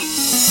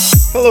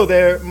Hello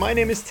there, my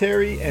name is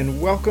Terry,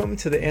 and welcome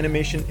to the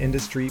Animation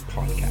Industry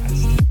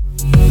Podcast.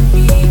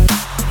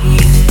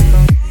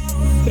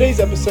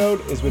 Today's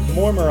episode is with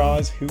Mor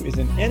Meraz, who is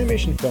an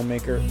animation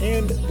filmmaker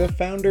and the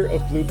founder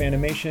of Bloop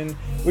Animation,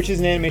 which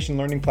is an animation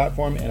learning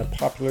platform and a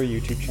popular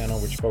YouTube channel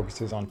which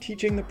focuses on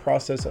teaching the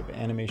process of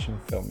animation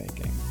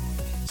filmmaking.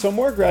 So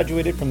Mor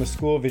graduated from the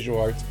School of Visual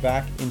Arts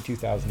back in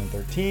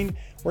 2013,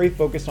 where he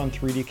focused on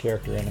 3D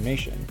character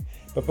animation.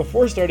 But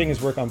before starting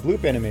his work on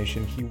Bloop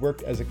Animation, he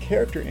worked as a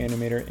character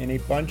animator in a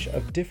bunch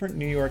of different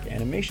New York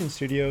animation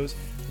studios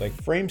like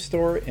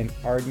Framestore and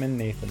Aardman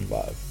Nathan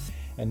Love.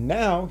 And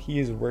now he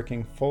is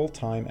working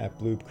full-time at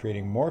Bloop,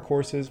 creating more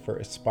courses for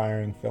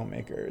aspiring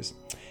filmmakers.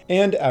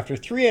 And after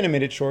 3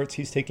 animated shorts,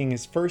 he's taking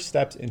his first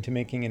steps into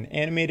making an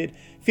animated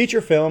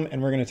feature film,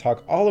 and we're going to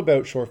talk all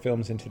about short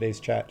films in today's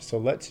chat. So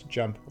let's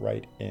jump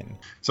right in.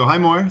 So hi,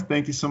 Mor.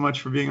 Thank you so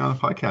much for being on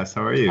the podcast.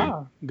 How are you?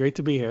 Oh, great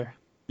to be here.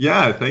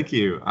 Yeah, thank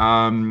you.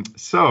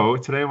 So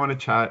today I want to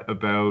chat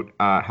about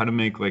how to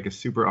make like a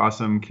super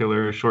awesome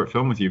killer short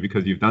film with you,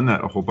 because you've done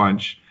that a whole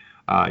bunch,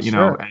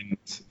 Sure. and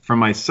for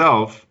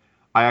myself,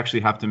 I actually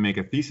have to make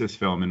a thesis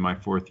film in my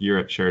 4th year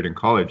at Sheridan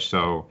College.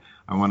 So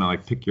I want to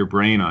like pick your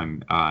brain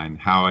on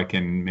how I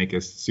can make a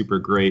super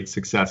great,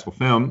 successful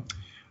film.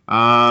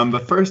 But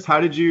first, how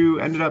did you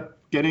ended up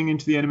getting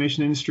into the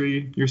animation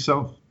industry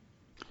yourself?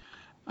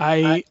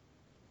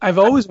 I've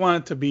always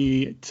wanted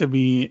to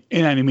be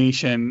in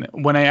animation.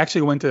 When I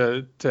actually went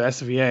to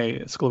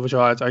SVA, School of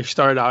Visual Arts, I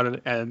started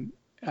out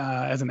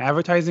as an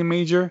advertising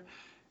major,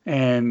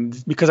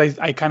 and because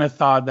I kind of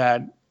thought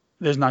that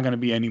there's not going to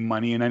be any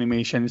money in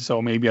animation,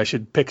 so maybe I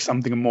should pick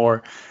something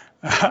more.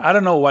 I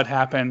don't know what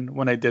happened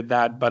when I did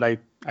that, but I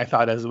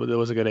thought it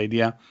was a good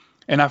idea.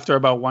 And after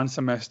about 1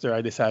 semester,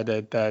 I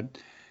decided that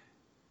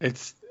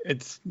it's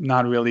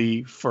not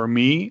really for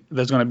me.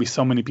 There's going to be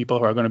so many people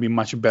who are going to be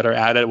much better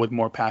at it with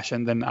more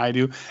passion than I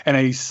do. And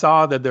I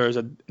saw that there's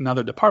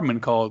another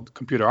department called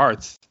computer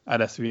arts at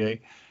SVA,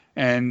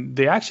 and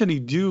they actually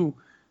do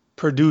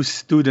produce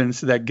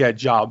students that get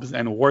jobs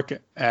and work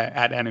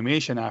at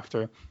animation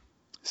after.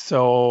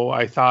 So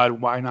I thought,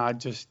 why not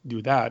just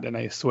do that? And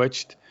I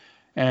switched.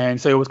 And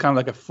so it was kind of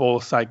like a full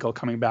cycle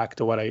coming back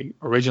to what I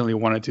originally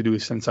wanted to do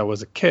since I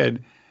was a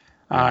kid.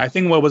 I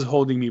think what was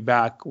holding me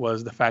back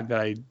was the fact that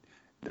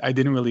I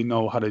didn't really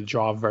know how to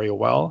draw very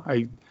well.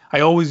 I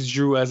always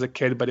drew as a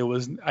kid, but it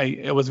was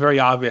very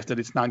obvious that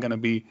it's not going to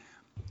be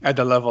at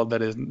the level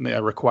that is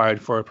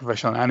required for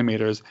professional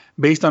animators,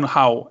 based on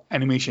how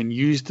animation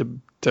used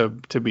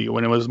to be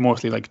when it was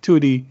mostly like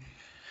 2D.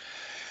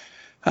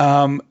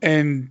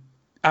 And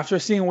after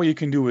seeing what you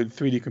can do with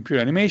 3D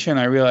computer animation,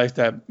 I realized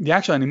that the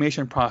actual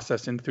animation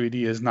process in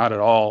 3D is not at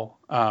all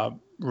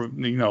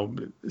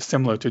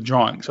similar to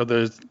drawing. So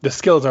the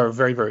skills are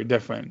very, very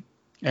different.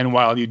 And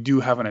while you do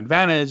have an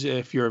advantage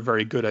if you're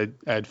very good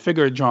at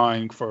figure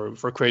drawing for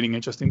creating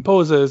interesting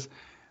poses,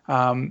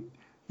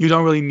 you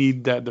don't really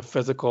need the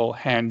physical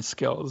hand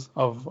skills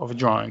of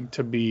drawing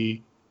to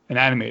be an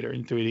animator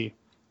in 3D.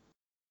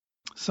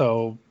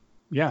 So,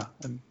 yeah,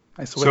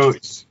 I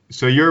switched.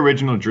 So your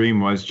original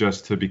dream was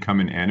just to become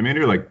an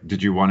animator? Like,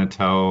 did you want to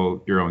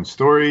tell your own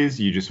stories?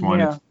 You just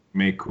wanted to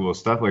make cool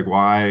stuff? Like,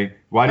 why did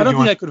you I don't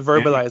think I could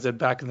verbalize it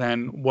back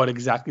then, what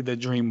exactly the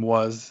dream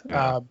was,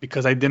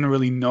 because I didn't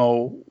really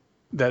know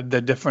the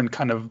different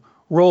kind of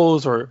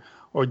roles or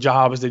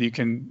jobs that you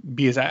can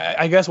be as.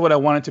 I guess what I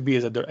wanted to be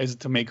is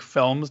to make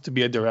films, to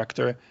be a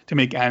director, to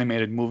make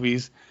animated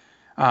movies.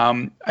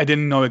 I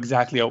didn't know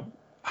exactly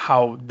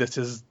how this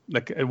is,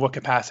 like at what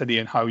capacity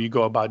and how you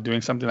go about doing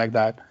something like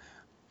that.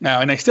 Now,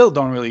 and I still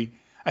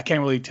I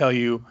can't really tell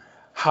you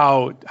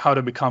how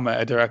to become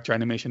a director,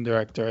 animation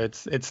director.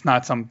 It's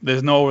not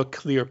there's no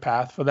clear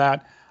path for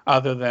that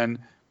other than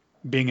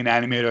being an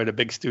animator at a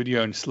big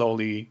studio and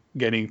slowly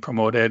getting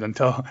promoted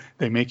until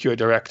they make you a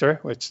director,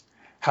 which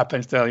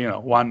happens to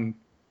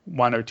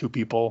one or 2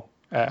 people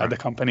at the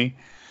company.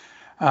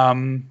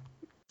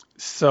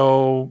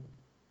 So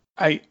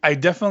I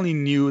definitely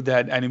knew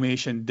that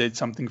animation did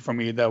something for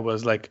me that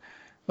was like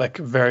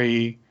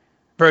very,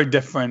 very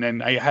different,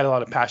 and I had a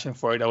lot of passion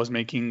for it. I was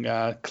making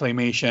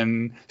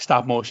claymation,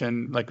 stop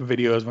motion like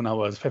videos when I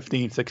was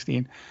 15,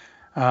 16.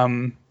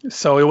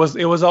 So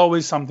it was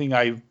always something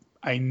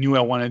I knew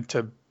I wanted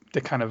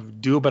to kind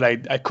of do, but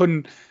I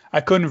couldn't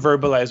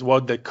verbalize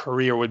what the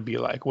career would be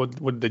like,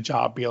 what would the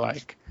job be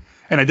like.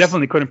 And I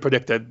definitely couldn't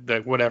predict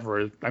that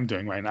whatever I'm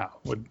doing right now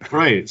would.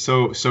 Right.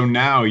 So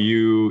now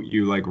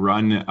you like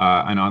run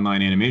an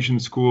online animation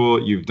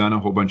school. You've done a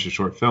whole bunch of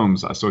short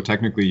films. So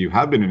technically you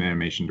have been an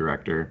animation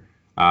director.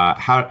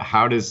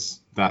 How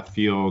does that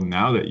feel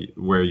now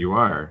where you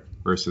are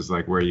versus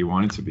like where you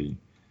wanted to be?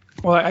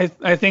 Well,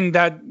 I think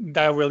that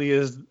really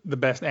is the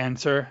best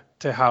answer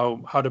to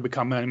how to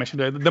become an animation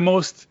director. The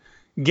most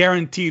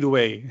guaranteed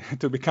way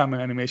to become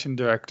an animation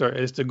director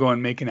is to go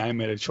and make an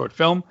animated short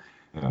film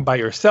by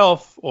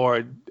yourself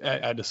or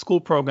at a school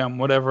program,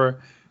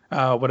 whatever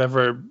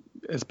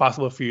is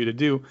possible for you to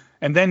do.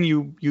 And then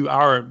you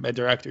are a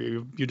director.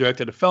 You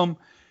directed a film,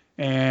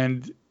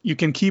 and you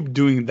can keep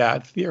doing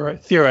that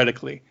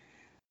theoretically.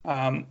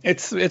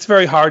 It's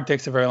very hard,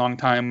 takes a very long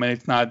time, and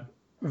it's not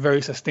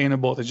very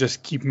sustainable to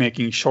just keep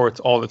making shorts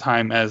all the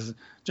time as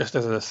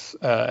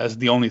as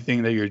the only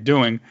thing that you're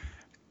doing.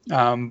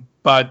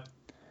 But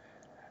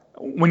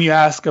when you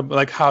ask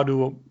like how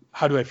do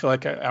I feel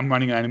like I'm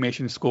running an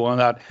animation school,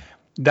 and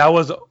that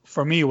was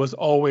for me was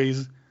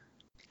always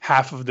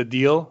half of the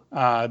deal.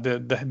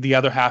 The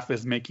other half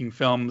is making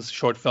films,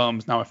 short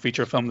films, now a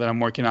feature film that I'm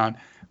working on,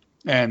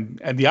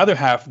 and the other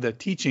half, the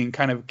teaching,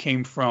 kind of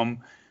came from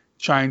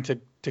trying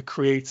to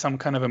create some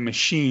kind of a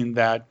machine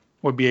that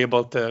would be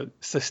able to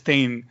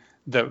sustain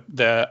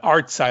the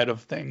art side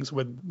of things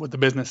with the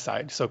business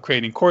side. So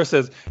creating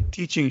courses,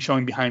 teaching,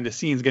 showing behind the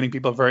scenes, getting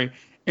people very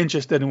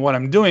interested in what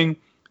I'm doing,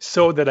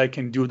 so that I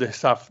can do the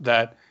stuff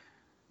that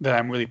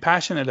I'm really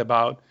passionate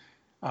about,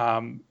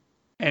 and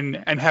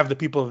have the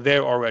people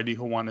there already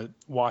who want to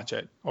watch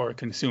it or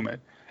consume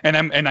it.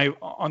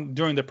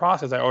 During the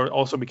process, I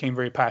also became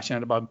very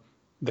passionate about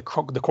the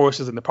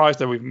courses and the products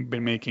that we've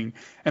been making,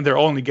 and they're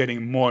only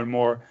getting more and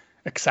more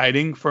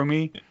exciting for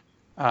me.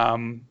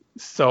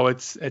 So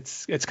it's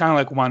kind of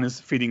like one is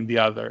feeding the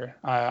other.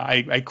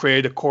 I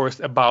created a course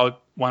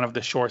about one of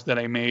the shorts that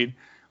I made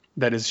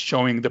that is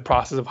showing the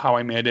process of how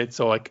I made it.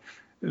 So like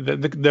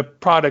the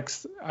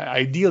products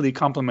ideally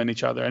complement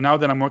each other. And now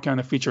that I'm working on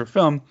a feature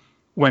film,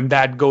 when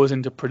that goes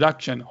into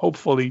production,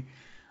 hopefully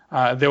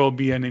there will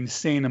be an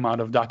insane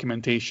amount of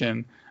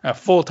documentation, a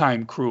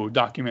full-time crew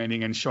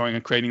documenting and showing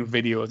and creating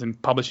videos and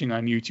publishing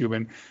on YouTube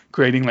and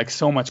creating like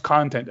so much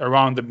content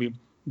around the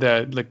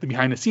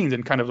behind the scenes,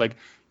 and kind of like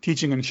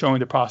teaching and showing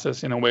the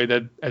process in a way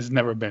that has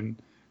never been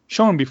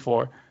shown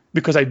before,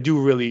 because I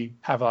do really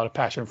have a lot of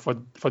passion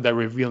for the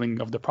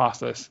revealing of the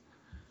process.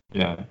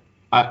 Yeah.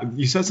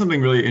 You said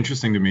something really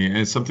interesting to me, and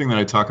it's something that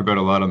I talk about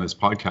a lot on this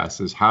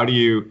podcast, is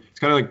it's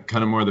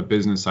kind of more the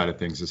business side of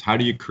things, is how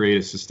do you create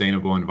a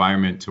sustainable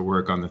environment to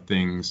work on the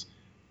things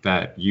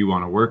that you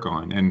want to work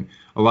on? And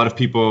a lot of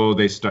people,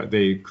 they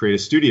create a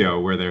studio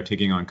where they're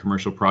taking on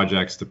commercial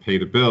projects to pay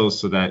the bills,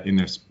 so that in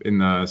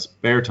the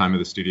spare time of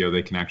the studio,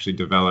 they can actually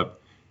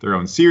develop their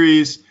own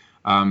series.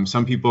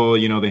 Some people,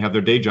 they have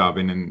their day job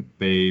and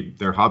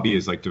their hobby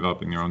is like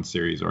developing their own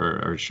series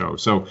or show.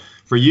 So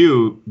for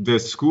you, the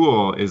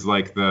school is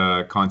like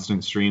the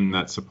constant stream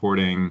that's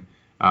supporting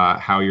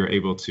how you're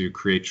able to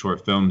create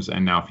short films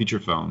and now feature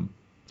film.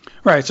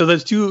 Right. So the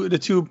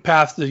two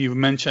paths that you've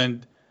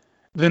mentioned,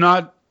 they're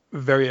not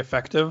very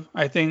effective.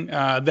 I think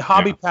the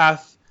hobby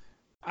path,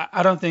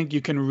 I don't think you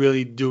can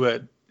really do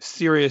it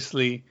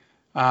seriously,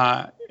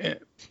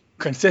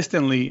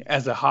 consistently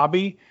as a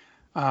hobby.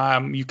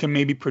 You can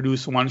maybe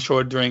produce one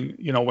short during,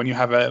 when you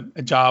have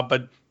a job,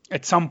 but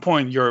at some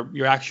point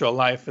your actual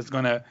life is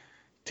going to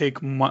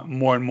take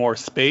more and more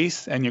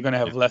space, and you're going to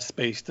have less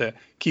space to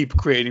keep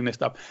creating this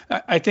stuff.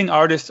 I think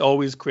artists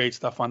always create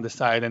stuff on the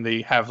side, and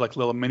they have like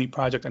little mini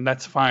project, and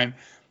that's fine.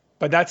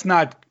 But that's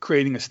not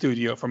creating a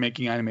studio for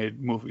making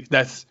animated movies.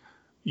 That's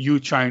you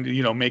trying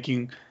to,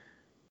 making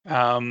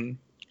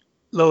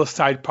little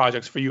side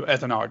projects for you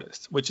as an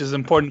artist, which is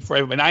important for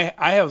everyone.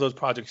 I have those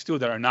projects too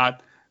that are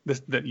not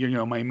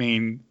my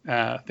main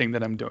thing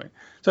that I'm doing.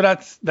 So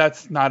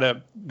that's not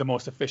the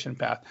most efficient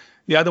path.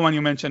 The other one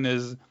you mentioned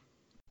is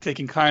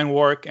taking client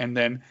work and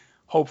then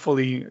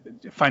hopefully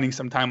finding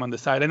some time on the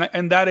side,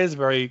 and that is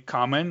very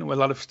common with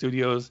a lot of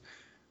studios.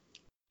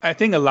 I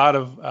think a lot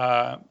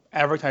of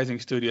advertising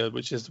studios,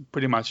 which is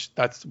pretty much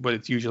that's what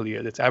it's usually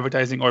is. It's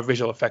advertising or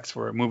visual effects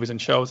for movies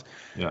and shows.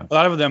 Yeah. A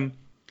lot of them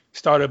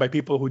started by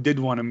people who did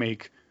want to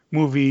make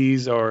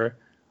movies or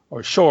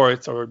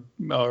shorts or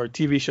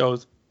TV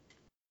shows.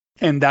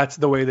 And that's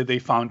the way that they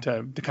found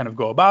to kind of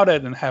go about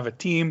it and have a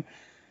team.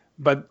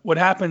 But what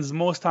happens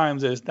most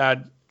times is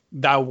that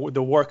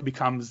the work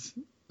becomes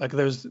like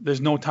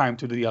there's no time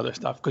to do the other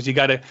stuff, because you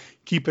got to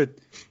keep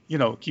it,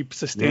 keep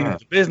sustaining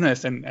the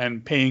business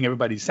and paying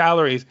everybody's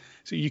salaries.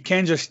 So you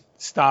can't just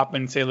stop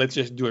and say, let's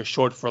just do a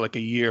short for like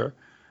a year,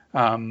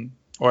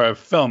 or a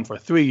film for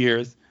 3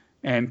 years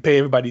and pay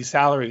everybody's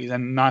salaries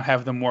and not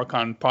have them work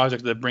on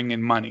projects that bring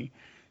in money.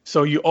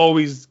 So you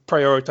always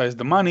prioritize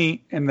the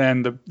money, and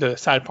then the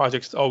side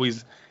projects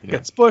always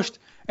gets pushed.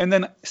 And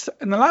a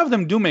lot of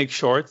them do make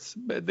shorts.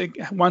 But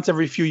once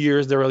every few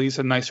years they release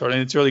a nice short,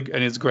 and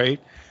it's great.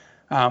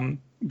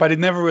 But it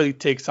never really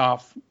takes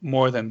off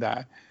more than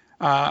that.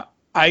 I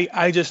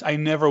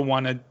never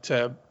wanted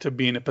to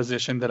be in a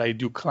position that I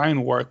do client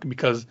work,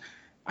 because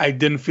I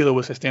didn't feel it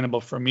was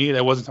sustainable for me.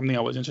 That wasn't something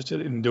I was interested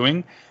in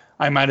doing.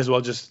 I might as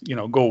well just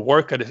go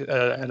work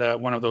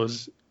at one of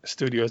those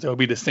studios. That would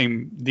be the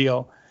same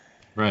deal.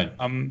 Right.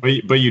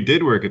 But you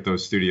did work at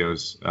those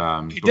studios.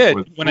 I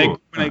did. When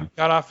I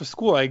got off of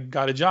school, I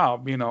got a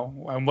job.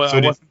 I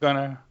wasn't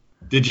gonna.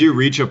 Did you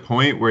reach a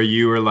point where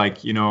you were like,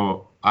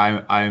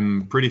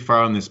 I'm pretty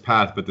far on this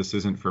path, but this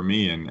isn't for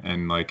me?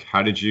 And like,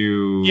 how did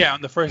you? Yeah,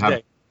 on the first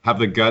day. Have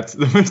the guts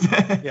the first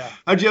day? Yeah.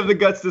 How'd you have the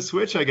guts to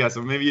switch? I guess,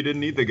 or maybe you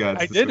didn't need the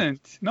guts. I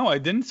didn't. No, I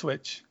didn't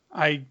switch.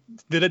 I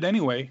did it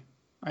anyway.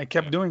 I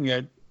kept doing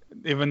it,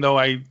 even though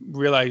I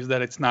realized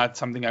that it's not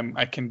something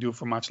I can do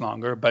for much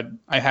longer. But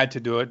I had to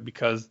do it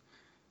because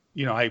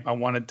I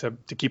wanted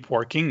to keep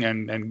working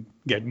and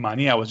get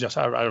money. I was just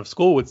out of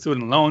school with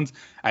student loans.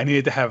 I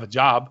needed to have a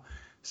job.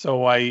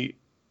 So I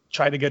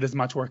tried to get as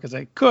much work as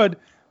I could.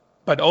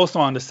 But also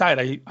on the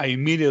side, I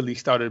immediately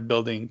started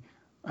building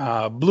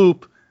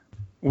Bloop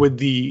with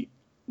the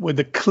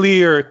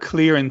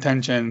clear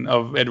intention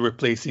of it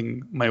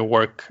replacing my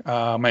work,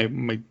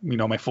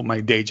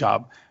 my day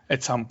job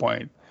at some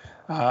point,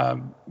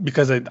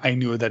 because I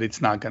knew that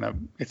it's not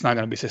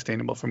gonna be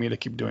sustainable for me to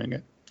keep doing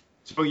it.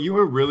 So you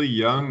were really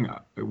young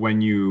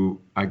when you,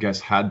 I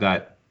guess, had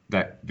that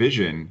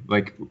vision.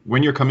 Like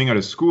when you're coming out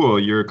of school,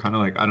 you're kind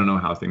of like, I don't know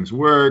how things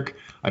work.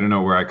 I don't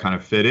know where I kind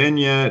of fit in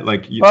yet.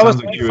 Like, I was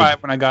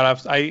 25 when I got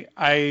off.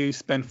 I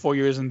spent 4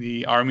 years in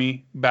the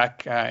army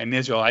back in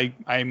Israel. I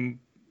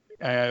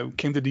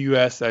came to the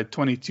U.S. at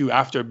 22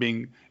 after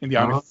being in the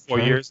army for 4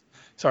 years.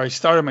 So I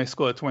started my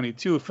school at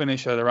 22,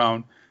 finished at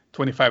around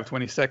 25,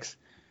 26.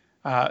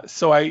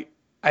 So I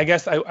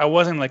guess I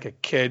wasn't like a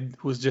kid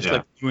who's just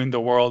like new in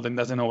the world and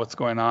doesn't know what's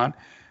going on.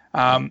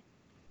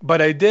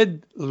 But I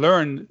did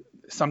learn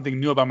something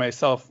new about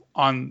myself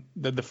on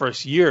the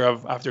first year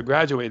after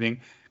graduating,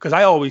 because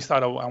I always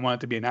thought I wanted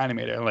to be an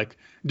animator. And like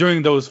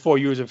during those 4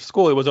 years of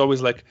school, it was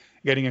always like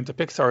getting into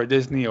Pixar or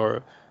Disney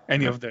or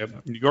any of the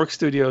New York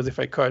studios if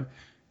I could.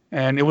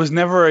 And it was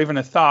never even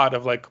a thought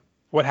of like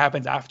what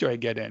happens after I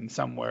get in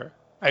somewhere.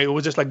 It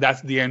was just like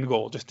that's the end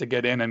goal, just to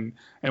get in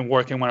and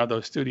work in one of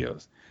those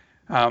studios.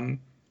 And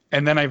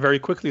then I very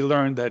quickly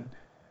learned that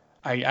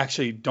I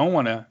actually don't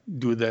want to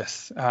do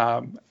this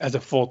as a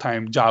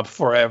full-time job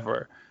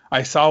forever.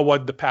 I saw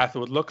what the path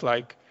would look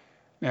like,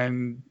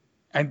 and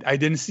I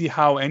didn't see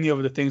how any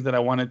of the things that I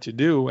wanted to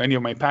do, any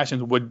of my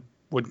passions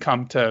would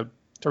come to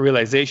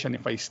realization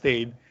if I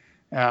stayed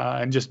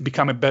and just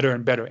become a better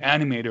and better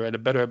animator at a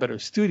better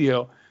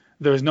studio.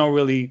 There was no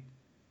really,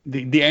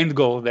 the end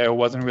goal there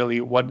wasn't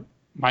really what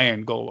my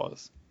end goal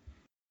was.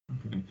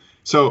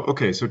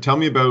 Okay. So tell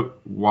me about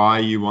why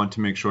you want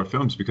to make short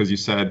films, because you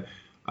said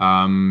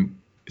some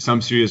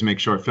studios make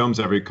short films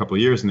every couple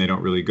of years and they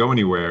don't really go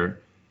anywhere.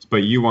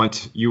 But you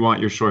want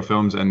your short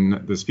films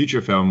and this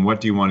feature film.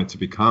 What do you want it to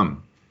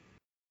become?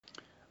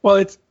 Well,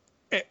 it's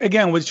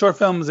again with short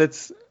films,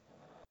 it's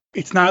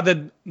not that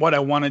what I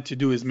wanted to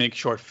do is make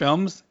short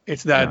films.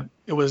 It's that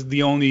it was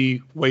the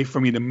only way for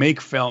me to make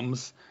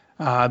films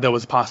that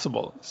was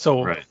possible.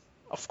 So,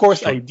 of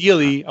course,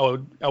 ideally, I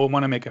would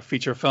want to make a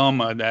feature film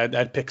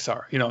at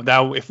Pixar.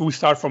 That if we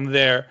start from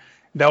there,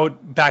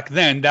 back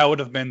then that would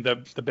have been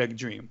the big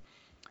dream.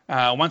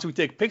 Once we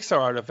take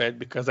Pixar out of it,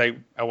 because I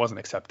wasn't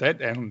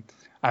accepted and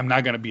I'm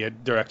not going to be a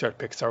director at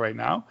Pixar right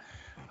now.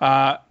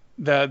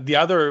 The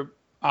other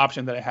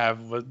option that I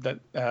have was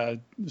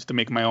just to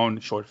make my own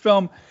short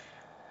film.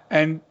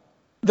 And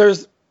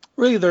there's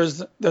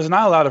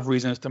not a lot of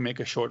reasons to make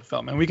a short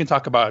film. And we can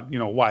talk about,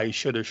 why you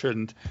should or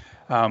shouldn't.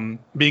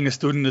 Being a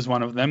student is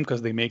one of them,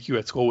 because they make you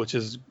at school, which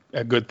is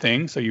a good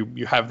thing. So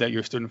you have that,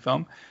 your student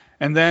film.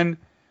 And then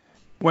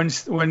when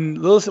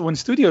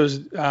studios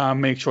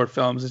make short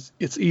films,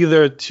 it's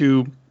either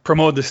to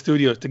promote the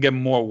studios to get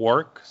more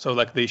work, so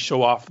like they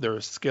show off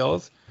their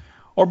skills,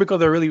 or because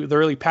they're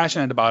really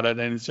passionate about it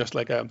and it's just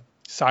like a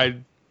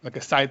side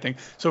thing.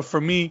 So for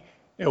me,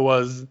 it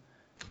was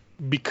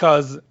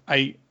because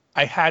I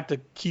had to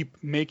keep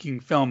making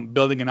film,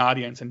 building an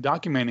audience and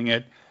documenting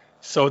it,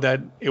 so that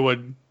it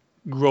would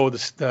grow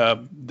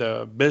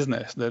the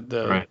business,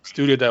 the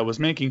studio that I was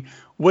making,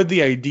 with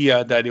the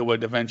idea that it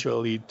would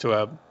eventually lead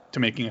to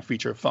making a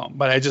feature film.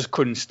 But I just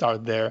couldn't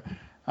start there.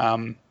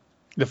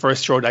 The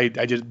first short, I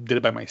just did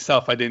it by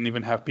myself. I didn't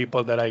even have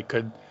people that I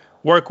could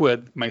work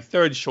with. My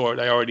third short,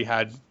 I already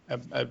had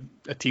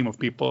a team of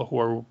people who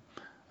were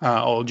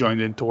all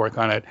joined in to work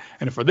on it.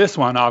 And for this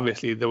one,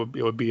 obviously, it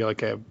would be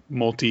like a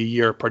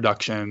multi-year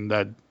production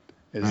that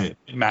is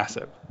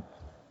massive.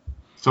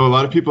 So a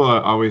lot of people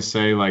always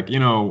say, like,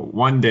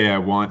 one day I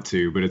want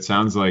to, but it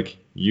sounds like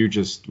you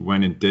just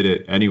went and did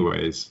it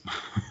anyways.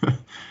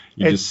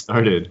 Just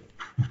started.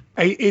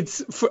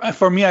 It's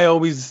for me, I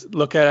always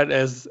look at it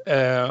as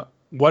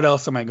what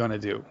else am I going to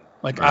do?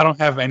 Like, I don't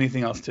have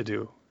anything else to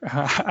do.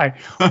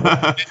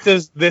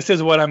 This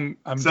is what I'm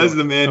says doing.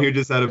 The man who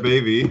just had a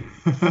baby.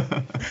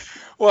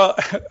 Well,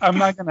 I'm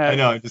not gonna. I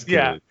know, I'm just kidding.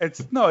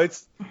 Yeah,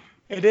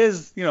 it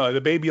is.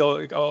 The baby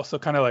also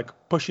kind of like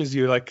pushes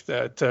you like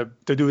to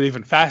do it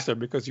even faster,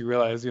 because you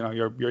realize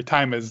your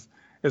time is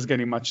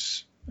getting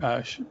much.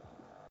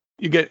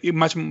 You get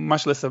much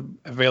less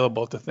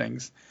available to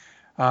things.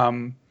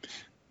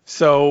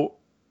 So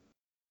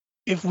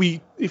if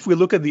we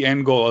look at the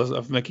end goal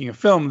of making a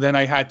film, then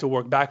I had to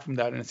work back from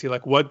that and see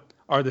like what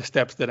are the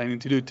steps that I need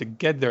to do to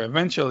get there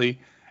eventually,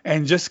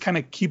 and just kind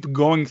of keep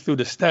going through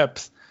the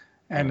steps.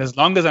 And as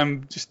long as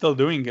I'm just still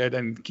doing it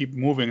and keep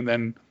moving,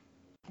 then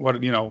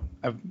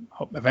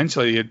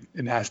eventually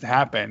it has to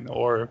happen,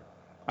 or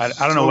I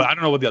don't know. I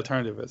don't know what the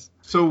alternative is.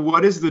 So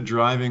what is the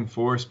driving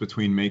force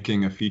between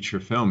making a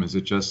feature film? Is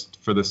it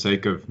just for the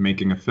sake of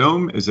making a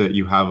film? Is it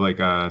you have like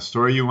a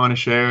story you want to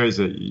share? Is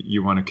it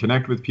you want to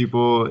connect with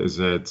people? Is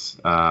it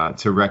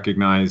to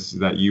recognize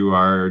that you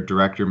are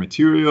director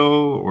material,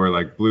 or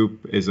like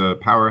Bloop is a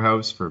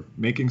powerhouse for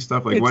making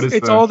stuff? Like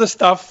it's all the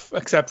stuff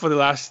except for the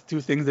last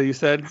two things that you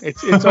said.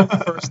 It's all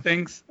the first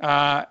things.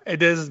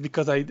 It is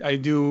because I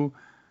do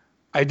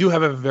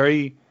have a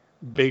very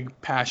big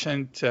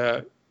passion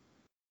to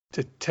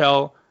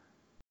tell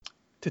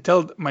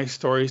my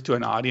stories to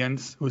an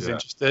audience who's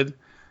interested,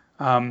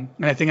 and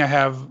I think I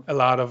have a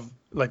lot of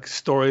like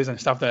stories and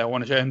stuff that I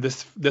want to share. And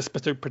this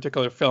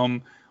particular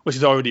film, which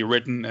is already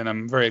written, and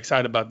I'm very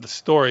excited about the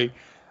story,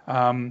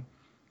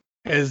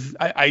 is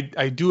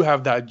I do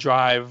have that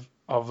drive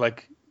of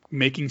like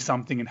making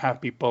something and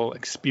have people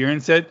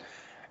experience it,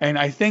 and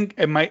I think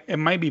it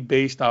might be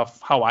based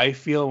off how I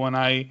feel when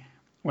I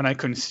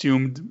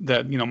consumed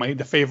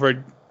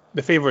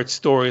the favorite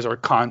stories or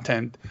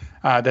content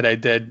that I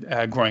did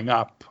growing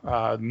up,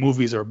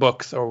 movies or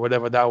books or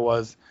whatever that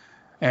was,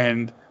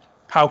 and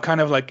how kind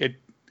of like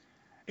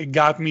it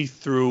got me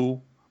through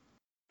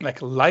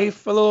like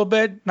life a little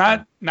bit.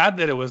 Not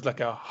that it was like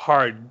a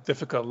hard,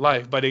 difficult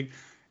life, but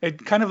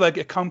it kind of like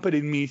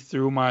accompanied me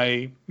through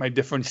my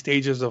different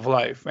stages of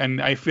life,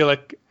 and I feel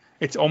like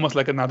it's almost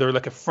like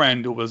a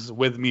friend who was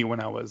with me when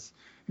I was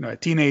a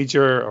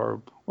teenager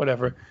or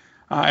whatever.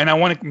 And I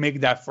want to make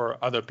that for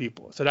other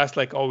people. So that's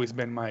like always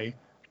been my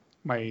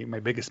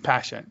biggest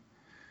passion.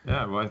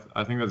 Yeah, well,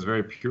 I think that's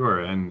very pure,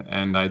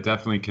 and I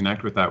definitely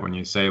connect with that when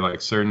you say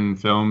like certain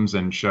films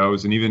and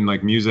shows and even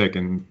like music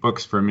and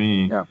books for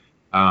me,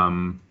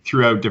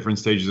 throughout different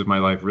stages of my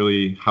life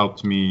really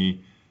helped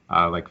me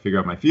like figure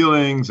out my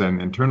feelings and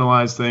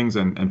internalize things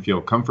and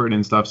feel comfort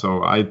and stuff.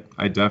 So I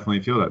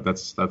definitely feel that.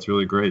 That's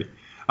really great.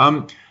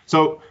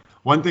 So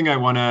one thing I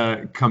want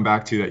to come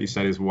back to that you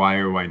said is why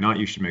or why not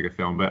you should make a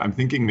film. But I'm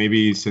thinking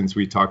maybe since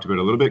we talked about it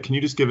a little bit, can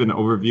you just give an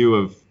overview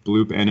of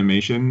Bloop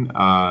Animation,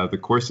 the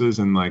courses,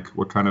 and like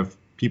what kind of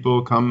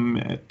people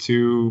come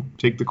to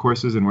take the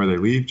courses and where they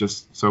leave,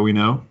 just so we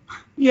know?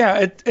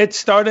 Yeah, it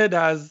started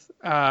as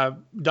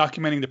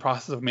documenting the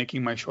process of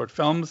making my short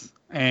films,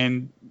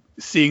 and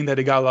seeing that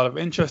it got a lot of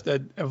interest,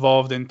 it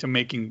evolved into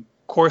making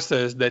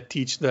courses that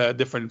teach the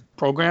different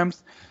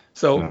programs.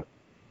 So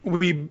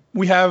we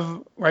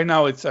have right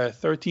now it's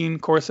 13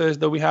 courses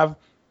that we have.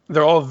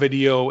 They're all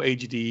video,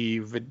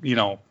 HD,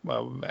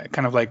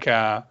 kind of like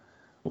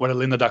what a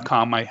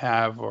lynda.com might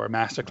have, or a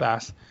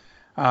masterclass.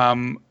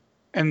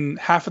 And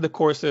half of the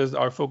courses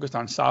are focused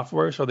on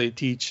software, so they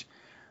teach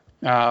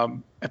a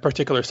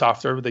particular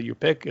software that you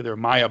pick, either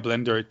Maya,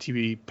 Blender,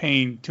 TV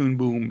Paint, Toon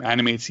Boom,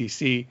 Animate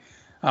CC,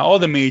 all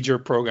the major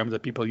programs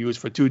that people use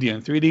for 2D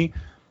and 3D.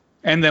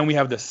 And then we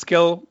have the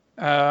skill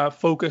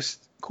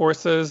focused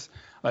courses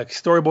like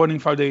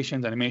storyboarding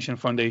foundations, animation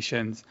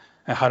foundations,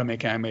 and how to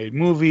make an animated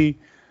movie.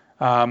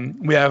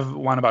 We have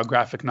one about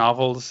graphic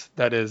novels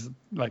that is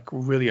like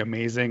really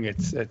amazing.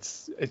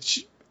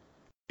 It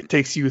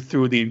takes you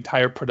through the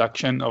entire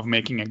production of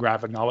making a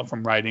graphic novel,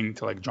 from writing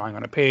to like drawing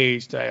on a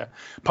page to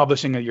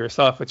publishing it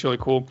yourself. It's really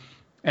cool.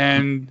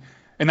 And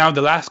now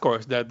the last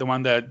course, the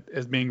one that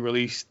is being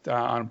released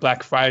on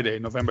Black Friday,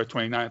 November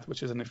 29th,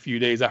 which is in a few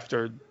days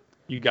after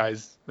you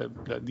guys,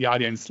 the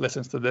audience,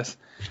 listens to this.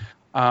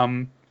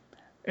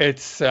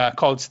 It's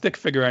called Stick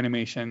Figure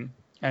Animation,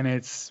 and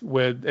it's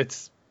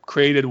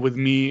created with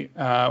me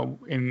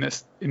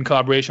in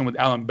collaboration with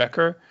Alan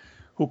Becker,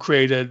 who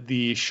created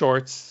the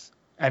shorts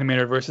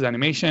Animator versus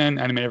Animation,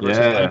 Animator versus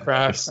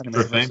Minecraft,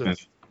 Animator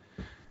versus.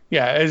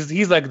 Yeah,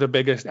 he's like the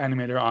biggest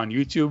animator on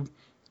YouTube,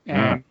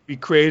 and we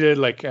created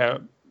like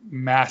a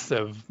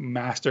massive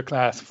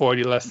masterclass,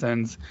 40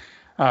 lessons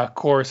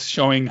course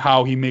showing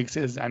how he makes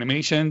his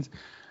animations.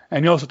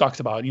 And he also talks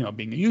about,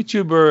 being a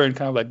YouTuber, and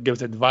kind of like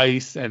gives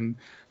advice and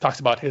talks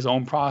about his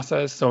own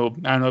process. So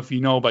I don't know if you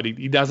know, but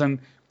he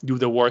doesn't do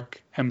the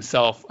work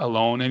himself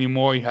alone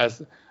anymore. He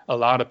has a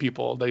lot of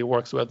people that he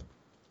works with.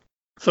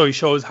 So he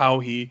shows how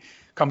he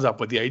comes up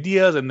with the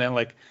ideas, and then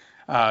like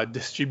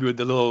distribute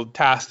the little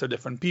tasks to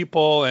different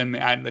people and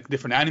like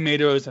different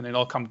animators, and it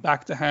all comes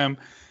back to him.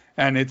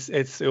 And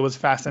it was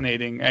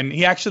fascinating. And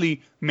he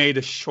actually made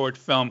a short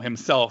film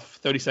himself,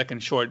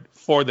 30-second short,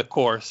 for the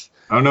course.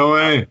 Oh, no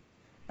way.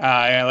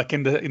 Like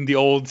in the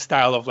old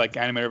style of like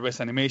Animator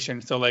versus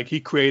Animation. So like he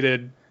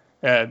created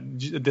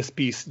this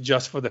piece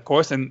just for the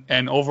course,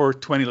 and over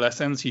 20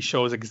 lessons he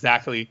shows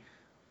exactly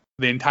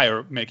the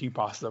entire making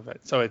process of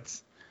it. So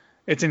it's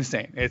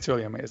insane. It's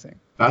really amazing.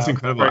 That's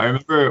incredible. I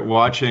remember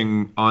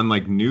watching on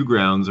like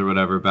Newgrounds or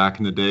whatever back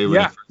in the day.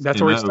 When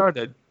that's where it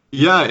started.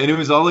 Yeah, and it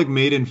was all like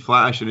made in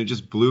Flash, and it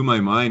just blew my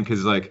mind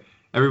because like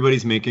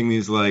everybody's making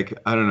these like,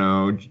 I don't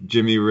know,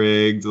 Jimmy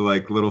rigged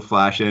like little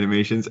Flash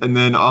animations, and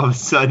then all of a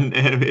sudden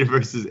Animator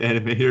versus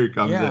Animator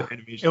comes out.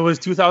 It was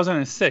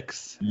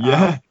 2006.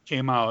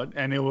 Came out,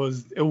 and it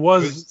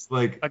was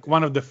like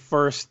one of the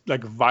first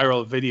like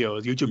viral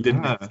videos. YouTube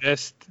didn't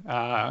exist.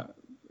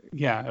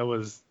 It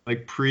was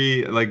like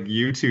pre like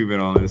YouTube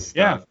and all this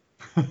stuff.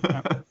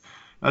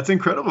 That's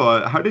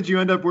incredible. How did you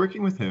end up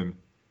working with him?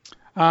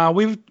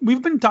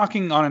 We've been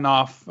talking on and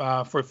off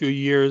for a few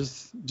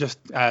years, just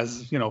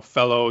as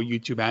fellow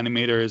YouTube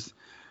animators.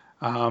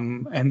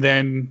 And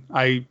then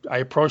I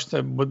approached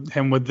him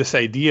with this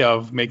idea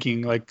of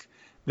making like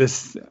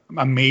this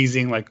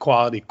amazing like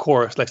quality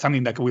course, like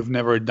something that we've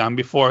never done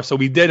before. So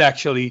we did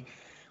actually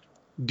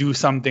do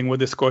something with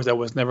this course that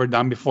was never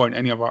done before in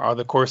any of our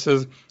other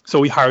courses. So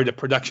we hired a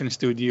production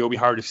studio. We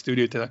hired a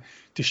studio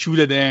to shoot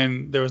it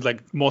in. There was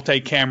like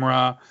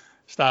multi-camera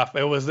stuff.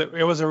 It was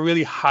a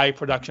really high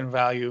production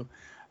value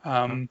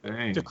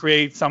to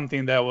create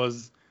something that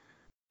was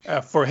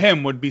for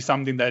him would be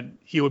something that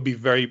he would be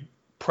very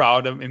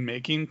proud of in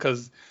making,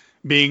 because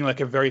being like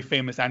a very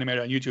famous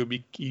animator on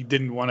YouTube, he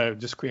didn't want to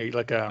just create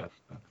like a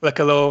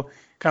little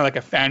kind of like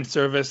a fan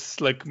service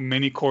like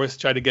mini course,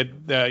 try to get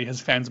his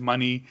fans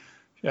money,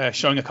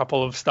 showing a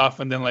couple of stuff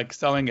and then like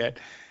selling it.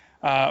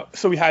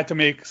 So we had to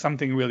make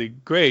something really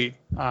great.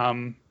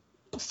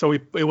 So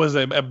it was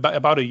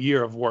about a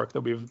year of work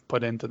that we've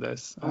put into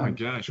this. Oh my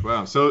gosh,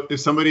 wow. So if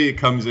somebody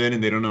comes in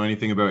and they don't know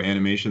anything about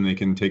animation, they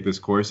can take this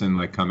course and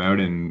like come out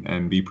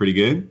and be pretty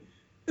good?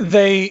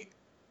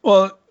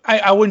 Well,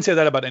 I wouldn't say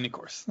that about any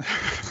course.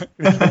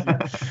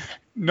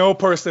 No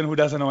person who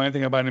doesn't know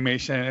anything about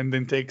animation and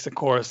then takes a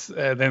course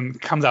then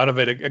comes out of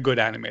it a good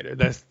animator.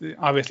 That's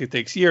obviously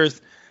takes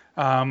years.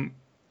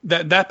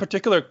 That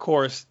particular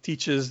course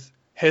teaches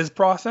his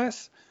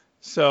process.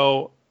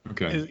 So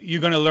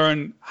you're going to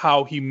learn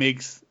how he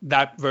makes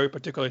that very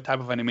particular type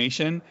of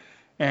animation,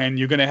 and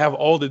you're going to have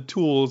all the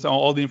tools,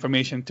 all the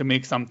information to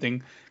make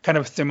something kind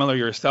of similar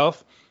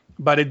yourself.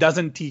 But it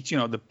doesn't teach,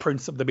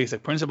 the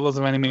basic principles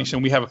of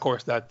animation. We have a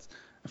course that's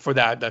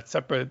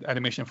separate,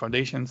 Animation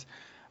Foundations.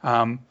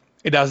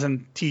 It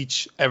doesn't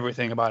teach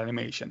everything about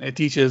animation. It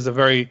teaches a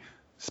very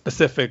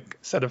specific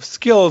set of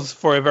skills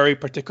for a very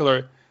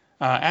particular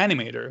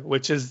animator,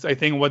 which is, I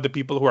think, what the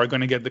people who are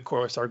going to get the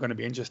course are going to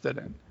be interested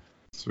in.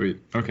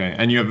 Sweet. Okay.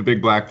 And you have a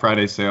big Black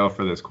Friday sale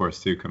for this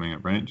course too coming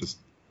up, right?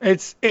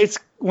 It's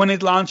when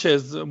it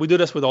launches, we do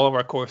this with all of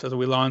our courses.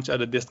 We launch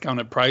at a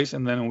discounted price,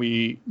 and then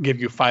we give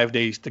you 5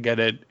 days to get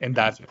it in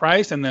that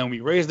price, and then we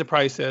raise the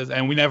prices,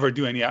 and we never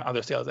do any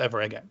other sales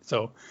ever again.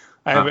 So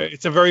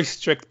it's a very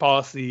strict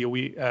policy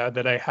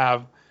that I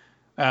have.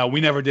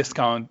 We never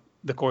discount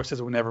the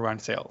courses. We never run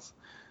sales.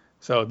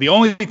 So the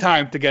only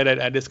time to get it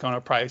at a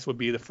discounted price would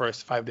be the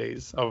first 5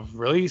 days of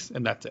release,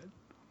 and that's it.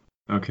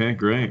 Okay,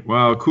 great.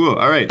 Wow, cool.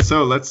 All right,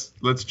 so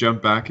let's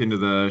jump back into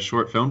the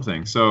short film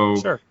thing. So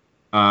sure.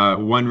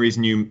 One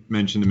reason you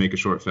mentioned to make a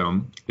short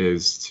film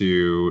is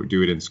to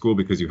do it in school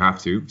because you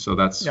have to. So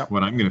that's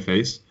what I'm going to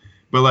face.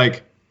 But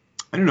like,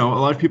 I don't know, a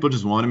lot of people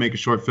just want to make a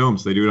short film,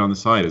 so they do it on the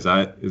side. Is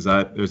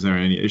there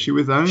any issue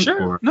with that?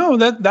 Sure. Or? No,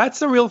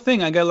 that's a real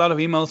thing. I get a lot of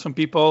emails from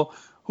people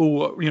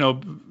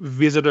who,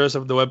 visitors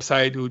of the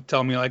website who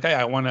tell me like, hey,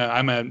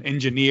 I'm an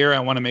engineer. I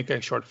want to make a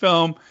short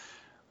film.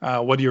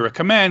 What do you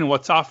recommend?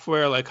 What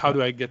software? Like, how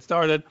do I get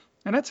started?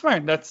 And that's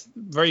fine. That's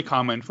very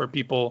common for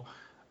people.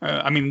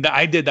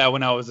 I did that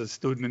when I was a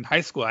student in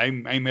high school. I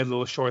made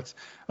little shorts.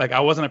 Like,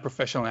 I wasn't a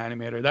professional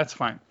animator. That's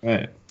fine.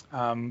 Right.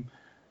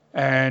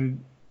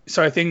 And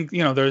so I think,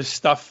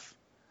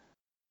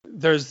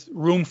 there's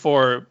room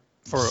for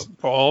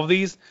all of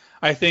these.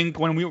 I think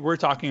when we're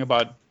talking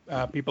about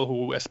people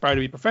who aspire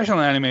to be professional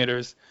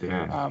animators,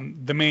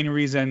 the main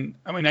reason,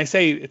 I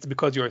say it's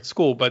because you're at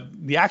school, but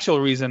the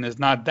actual reason is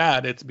not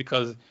that. It's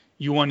because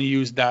you want to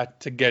use that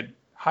to get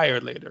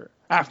hired later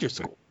after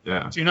school.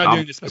 Yeah. So you're not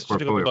doing this because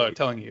people are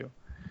telling you.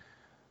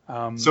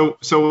 So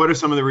what are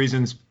some of the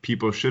reasons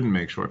people shouldn't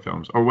make short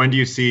films? Or when do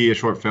you see a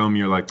short film,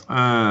 you're like,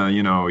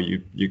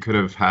 you could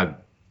have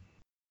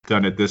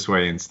done it this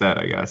way instead,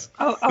 I guess.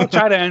 I'll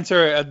try to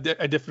answer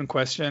a different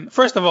question.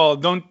 First of all,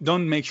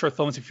 don't make short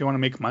films if you want to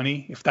make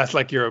money. If that's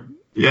like your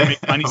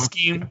make money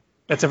scheme,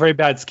 that's a very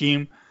bad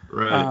scheme.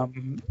 Right.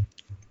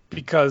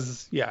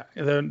 Because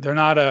they're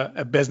not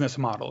a business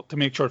model to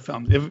make short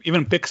films.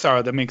 Even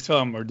Pixar that makes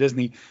film, or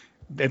Disney,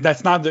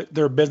 that's not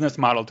their business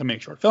model to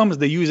make short films.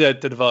 They use it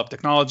to develop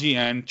technology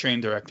and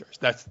train directors.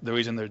 That's the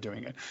reason they're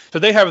doing it. So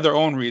they have their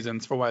own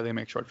reasons for why they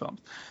make short films.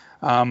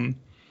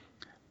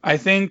 I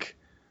think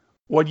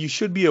what you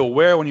should be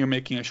aware when you're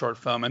making a short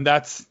film, and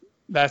that's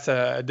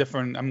a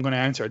different, I'm going to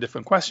answer a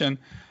different question,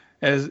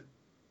 is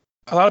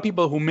a lot of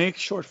people who make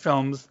short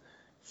films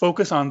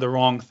focus on the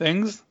wrong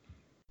things,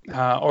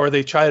 or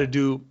they try to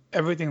do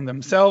everything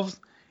themselves,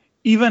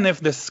 even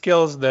if the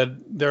skills that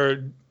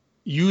they're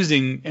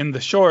using in the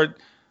short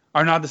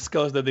are not the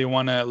skills that they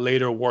want to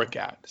later work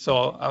at.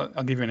 So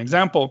I'll give you an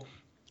example.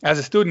 As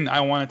a student,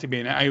 I wanted to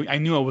be I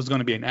knew I was going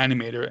to be an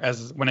animator.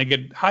 As when I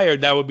get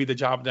hired, that would be the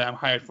job that I'm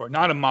hired for,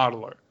 not a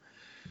modeler.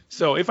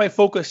 So if I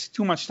focus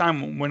too much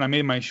time when I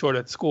made my short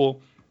at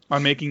school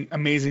on making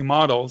amazing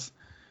models,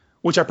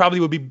 which I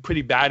probably would be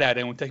pretty bad at,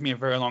 and it would take me a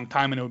very long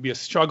time, and it would be a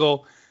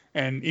struggle.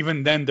 And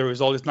even then, the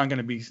result is not going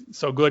to be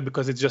so good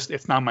because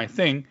it's not my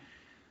thing.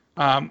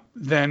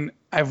 Then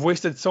I've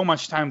wasted so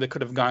much time that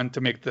could have gone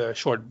to make the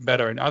short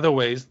better in other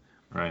ways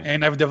Right.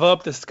 And I've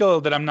developed a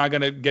skill that I'm not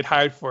going to get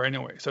hired for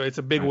anyway. So it's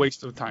a big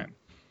waste of time.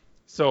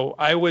 So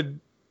I would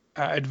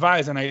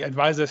advise, and I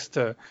advise this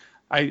to,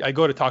 I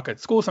go to talk at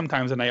school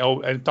sometimes, and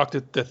I talk to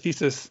the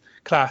thesis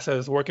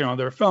classes working on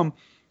their film.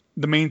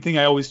 The main thing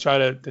I always try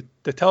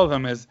to tell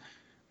them is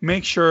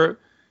make sure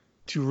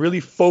to really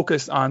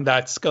focus on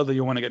that skill that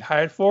you want to get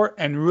hired for,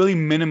 and really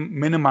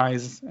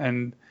minimize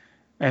and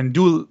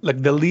do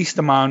like the least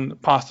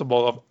amount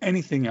possible of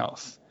anything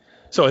else.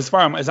 So as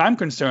far as I'm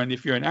concerned,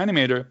 if you're an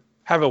animator,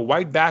 have a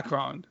white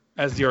background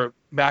as your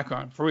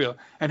background for real,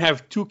 and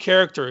have two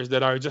characters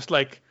that are just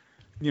like,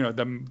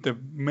 the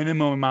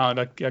minimum amount,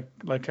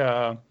 like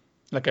a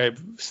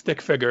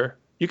stick figure.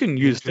 You can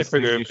use stick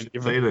figure. You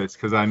should say this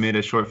because I made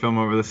a short film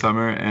over the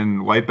summer,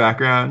 and white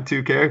background,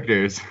 two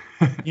characters.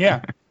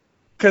 Yeah,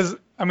 because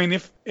I mean,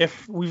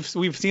 if we've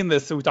seen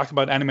this, so we talked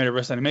about animator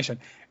versus animation.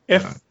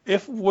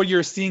 If what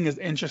you're seeing is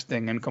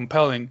interesting and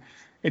compelling,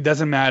 it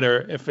doesn't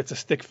matter if it's a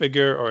stick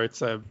figure or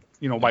it's a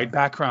white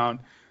background.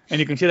 And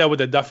you can see that with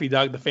the Daffy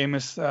Duck, the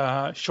famous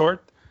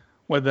short,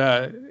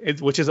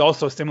 which is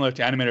also similar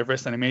to animator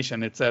versus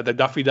animation. It's the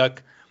Daffy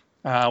Duck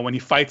when he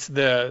fights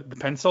the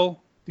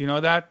pencil. Do you know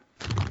that?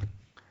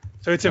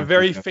 So it's a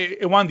very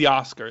it won the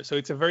Oscar. So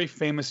it's a very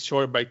famous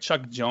short by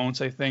Chuck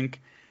Jones, I think,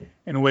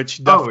 in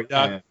which Daffy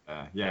Duck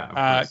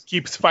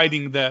keeps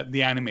fighting the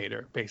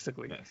animator,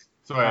 basically. Yes.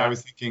 Sorry, I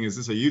was thinking, is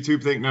this a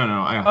YouTube thing? No.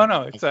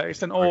 No,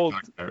 it's an old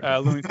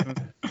Looney Tunes.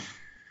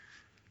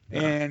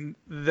 And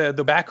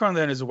the background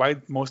then is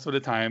white most of the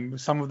time.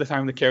 Some of the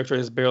time the character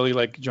is barely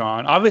like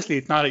drawn. Obviously,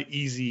 it's not an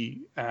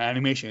easy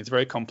animation. It's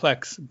very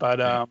complex,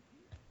 but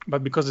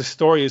because the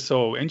story is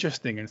so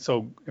interesting and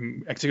so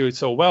executed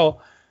so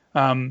well,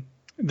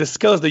 the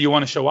skills that you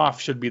want to show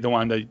off should be the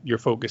one that you're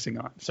focusing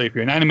on. So if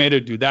you're an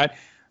animator, do that.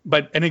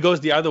 And it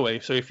goes the other way.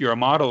 So if you're a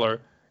modeler,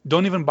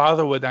 don't even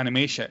bother with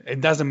animation. It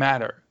doesn't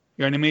matter.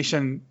 Your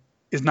animation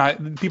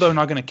people are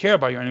not going to care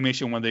about your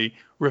animation when they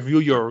review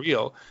your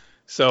reel.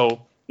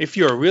 So if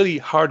you're a really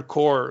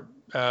hardcore,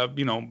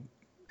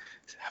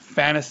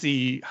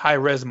 fantasy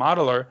high-res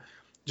modeler,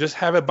 just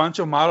have a bunch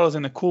of models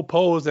in a cool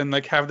pose and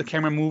like have the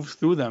camera move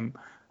through them.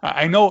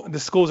 I know the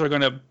schools are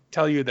going to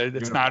tell you that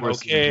it's not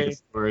okay.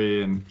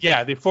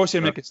 They force you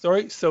to make a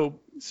story. So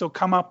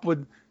come up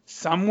with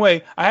some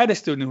way. I had a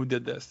student who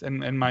did this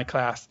in my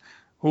class,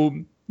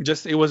 who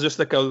it was just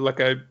like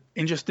a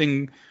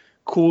interesting,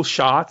 cool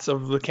shots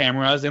of the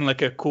cameras in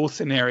like a cool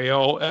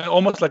scenario,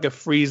 almost like a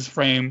freeze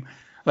frame,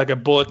 like a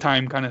bullet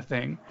time kind of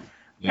thing.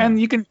 Yeah. And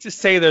you can just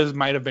say there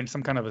might have been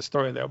some kind of a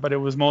story there, but it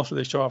was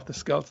mostly to show off the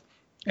skills.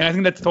 And I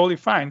think that's totally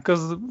fine.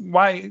 Because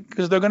why?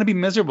 Because they're going to be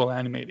miserable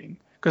animating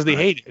because they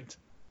hate it.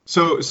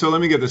 So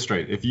let me get this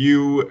straight. If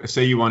you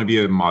say you want to be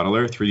a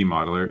modeler, 3D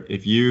modeler,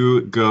 if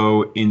you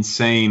go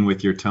insane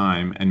with your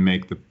time and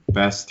make the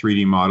best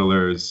 3D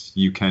modelers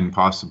you can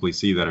possibly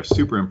see that are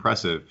super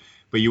impressive,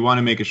 but you want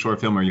to make a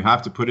short film or you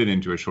have to put it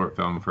into a short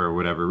film for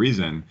whatever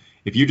reason,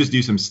 if you just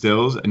do some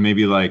stills and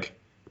maybe like,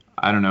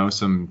 I don't know,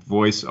 some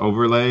voice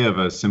overlay of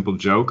a simple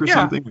joke or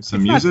something with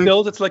some music. It's not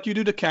stills, it's like you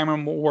do the camera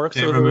work.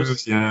 Camera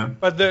moves, yeah.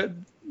 But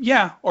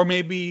or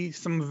maybe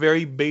some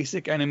very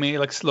basic anime,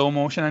 like slow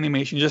motion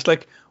animation, just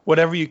like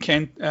whatever you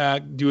can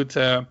do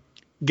to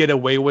get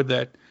away with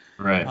it.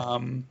 Right.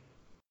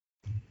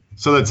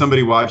 So that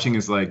somebody watching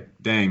is like,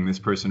 dang, this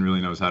person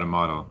really knows how to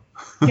model.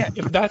 Yeah,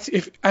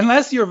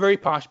 unless you're very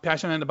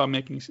passionate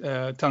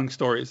about telling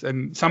stories,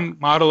 and some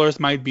modelers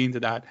might be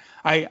into that.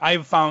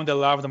 I've found a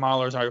lot of the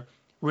modelers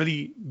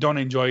really don't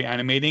enjoy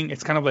animating.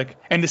 It's kind of like,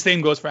 and the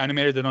same goes for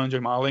animators that don't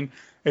enjoy modeling.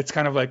 It's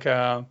kind of like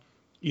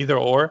either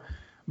or.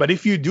 But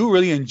if you do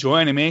really enjoy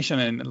animation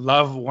and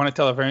want to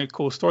tell a very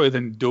cool story,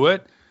 then do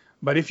it.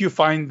 But if you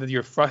find that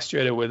you're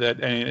frustrated with it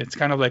and it's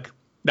kind of like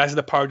that's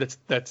the part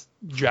that's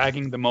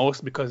dragging the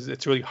most because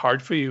it's really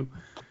hard for you,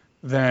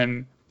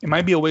 then it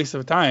might be a waste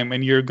of time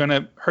and you're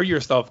gonna hurt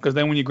yourself, because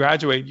then when you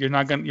graduate, your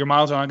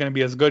models are not gonna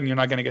be as good and you're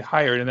not gonna get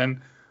hired. And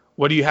then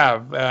what do you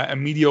have? A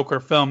mediocre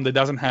film that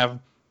doesn't have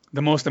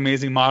the most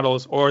amazing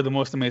models or the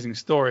most amazing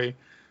story,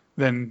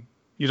 then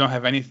you don't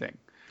have anything.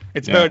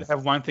 It's better to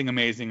have one thing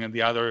amazing and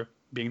the other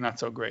being not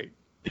so great.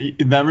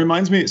 That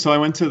reminds me, so I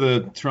went to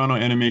the Toronto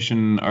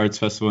Animation Arts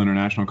Festival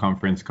International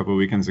Conference a couple of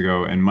weekends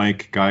ago, and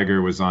Mike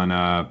Geiger was on,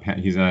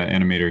 he's an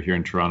animator here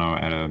in Toronto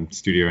at a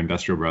studio,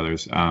 Industrial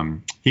Brothers.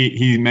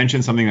 He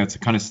mentioned something that's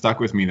kind of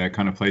stuck with me that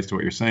kind of plays to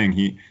what you're saying.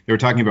 They were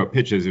talking about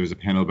pitches. It was a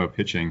panel about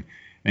pitching.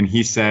 And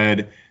he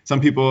said, some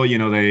people,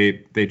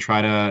 they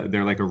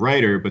they're like a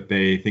writer, but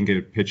they think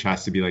a pitch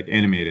has to be like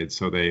animated.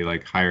 So they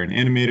like hire an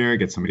animator,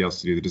 get somebody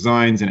else to do the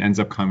designs, and ends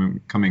up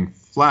coming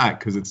flat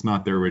because it's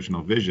not their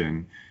original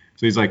vision.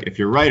 So he's like, if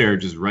you're a writer,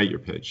 just write your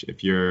pitch.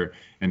 If you're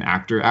an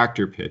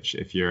actor pitch.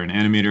 If you're an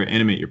animator,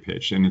 animate your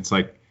pitch. And it's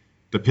like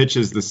the pitch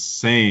is the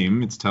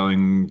same. It's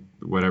telling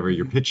whatever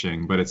you're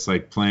pitching, but it's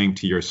like playing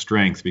to your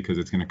strengths because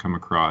it's going to come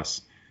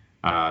across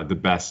the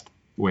best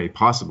way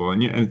possible.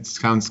 And it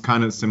sounds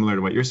kind of similar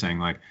to what you're saying.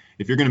 Like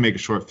if you're going to make a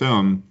short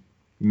film,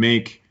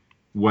 make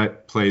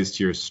what plays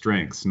to your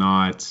strengths,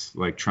 not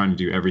like trying to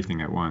do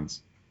everything at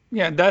once.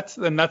 Yeah,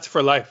 that's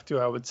for life too.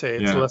 I would say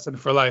it's a lesson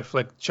for life.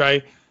 Like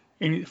try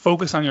and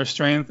focus on your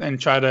strength and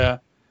try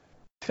to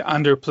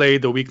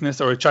underplay the weakness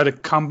or try to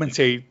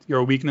compensate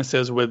your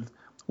weaknesses with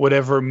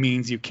whatever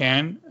means you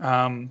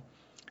can.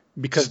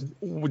 Because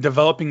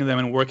developing them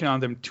and working on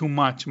them too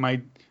much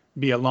might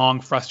be a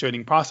long,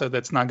 frustrating process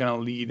that's not going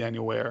to lead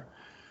anywhere.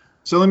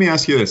 So let me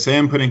ask you this. Say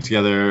I'm putting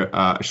together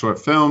a short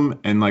film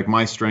and like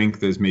my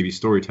strength is maybe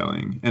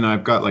storytelling and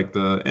I've got like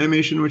the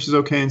animation, which is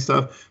okay and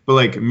stuff, but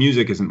like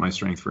music isn't my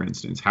strength, for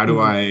instance. How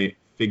do I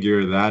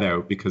figure that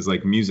out? Because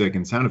like music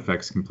and sound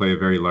effects can play a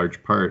very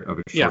large part of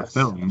a short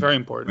film. Very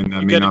important.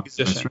 And you get a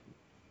musician.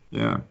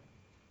 Yeah.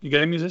 You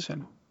get a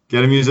musician.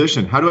 Get a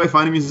musician. How do I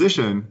find a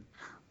musician?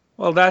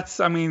 Well, there's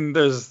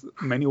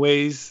many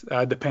ways,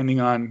 depending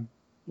on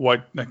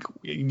what, like,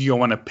 do you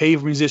want to pay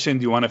for a musician?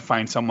 Do you want to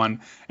find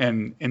someone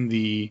in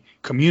the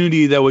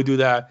community that would do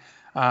that?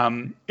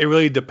 It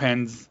really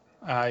depends.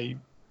 I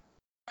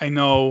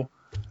know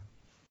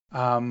there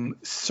are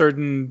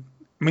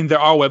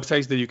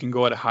websites that you can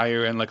go to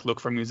hire and like look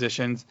for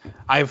musicians.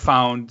 I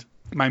found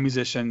my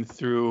musician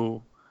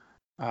through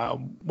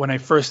when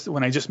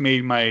I just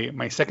made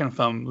my second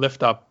film,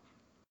 Lift Up.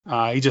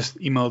 He just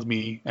emailed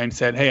me and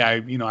said, "Hey,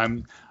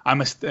 I'm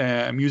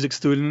a music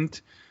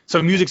student."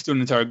 So music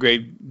students are a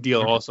great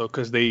deal also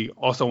because they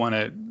also want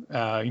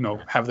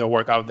to have their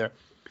work out there.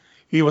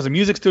 He was a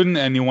music student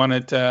and he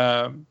wanted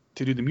to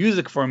do the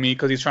music for me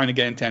because he's trying to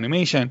get into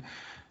animation.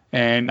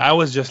 And I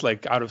was just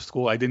like out of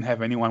school. I didn't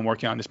have anyone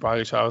working on this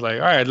project, so I was like,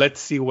 all right, let's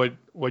see what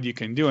you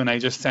can do. And I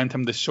just sent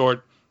him the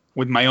short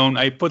with my own.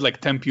 I put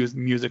like temp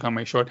music on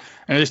my short,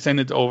 and I just sent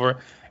it over,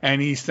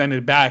 and he sent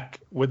it back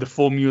with the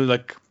full music,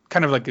 like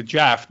kind of like a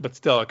draft, but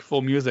still like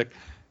full music,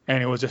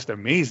 and it was just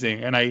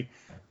amazing. And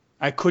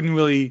I couldn't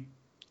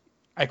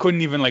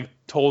even like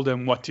told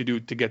him what to do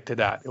to get to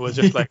that. It was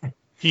just like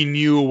he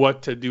knew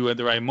what to do at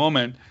the right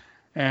moment,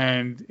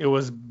 and it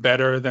was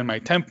better than my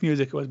temp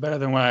music. It was better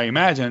than what I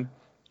imagined,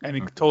 and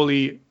it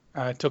totally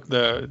took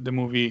the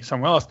movie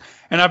somewhere else.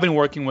 And I've been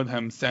working with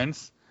him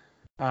since.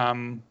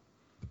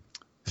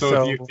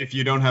 So if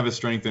you don't have a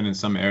strength in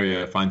some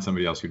area, find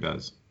somebody else who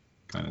does,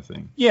 kind of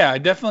thing. Yeah, I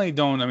definitely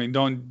don't. I mean,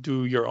 don't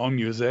do your own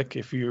music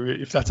if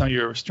that's not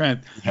your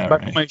strength. Yeah,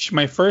 but right.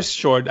 my first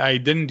short, I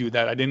didn't do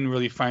that. I didn't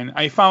really find.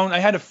 I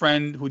had a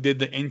friend who did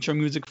the intro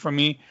music for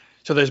me.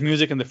 So there's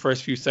music in the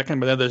first few seconds,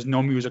 but then there's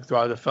no music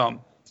throughout the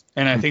film.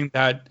 And I think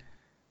that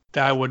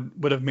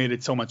would have made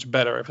it so much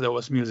better if there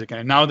was music.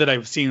 And now that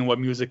I've seen what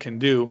music can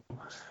do,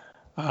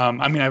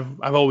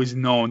 I've always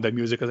known that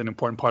music is an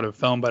important part of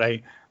film, but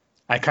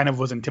I kind of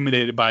was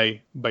intimidated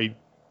by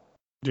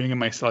doing it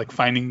myself, like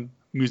finding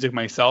music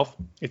myself.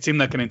 It seemed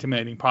like an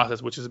intimidating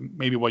process, which is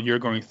maybe what you're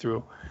going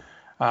through.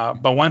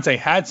 But once I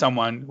had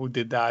someone who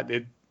did that,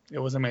 it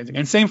was amazing.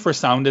 And same for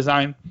sound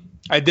design.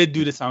 I did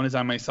do the sound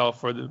design myself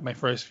for my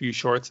first few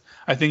shorts.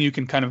 I think you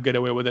can kind of get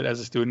away with it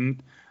as a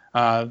student.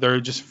 There are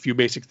just a few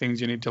basic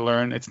things you need to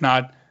learn. It's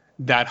not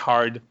that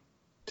hard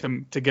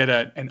to get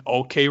an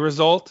okay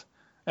result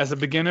as a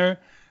beginner.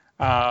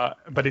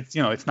 But it's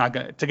not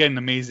gonna, to get an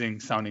amazing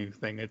sounding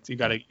thing. You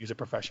got to use a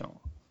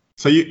professional.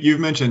 So you've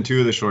mentioned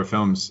two of the short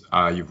films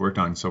you've worked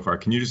on so far.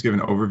 Can you just give an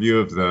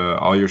overview of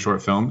all your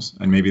short films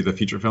and maybe the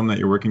feature film that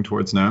you're working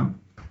towards now?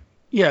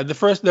 Yeah,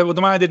 the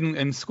one I did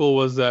in school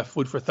was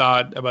Food for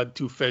Thought, about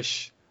two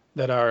fish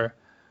that are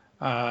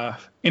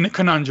in a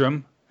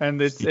conundrum,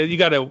 and you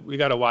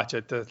gotta watch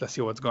it to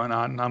see what's going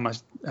on. Not much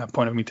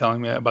point of me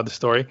telling you about the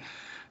story.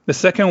 The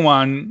second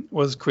one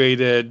was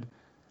created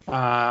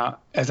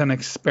as an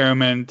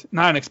experiment,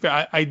 not an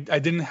experiment. I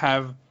didn't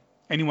have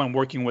anyone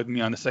working with me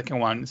on the second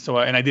one,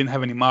 and I didn't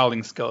have any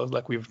modeling skills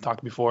like we've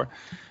talked before.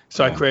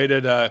 So I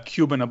created a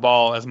cube and a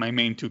ball as my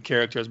main two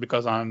characters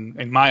because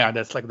in Maya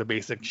that's like the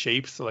basic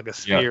shapes, so like a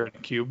sphere and a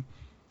cube.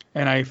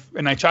 And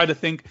I tried to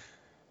think.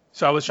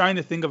 So I was trying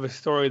to think of a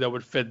story that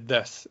would fit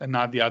this and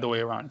not the other way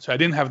around. So I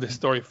didn't have the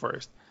story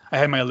first. I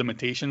had my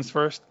limitations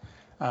first.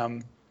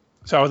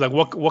 So I was like,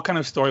 what kind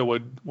of story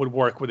would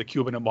work with a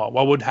cube and a ball?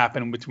 What would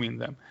happen between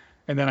them?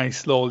 And then I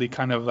slowly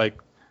kind of like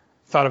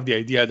thought of the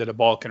idea that a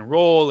ball can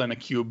roll and a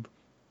cube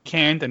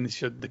can't, and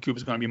the cube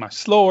is going to be much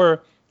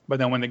slower. But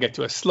then when they get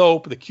to a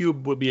slope, the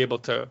cube will be able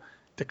to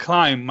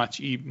climb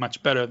much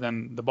better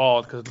than the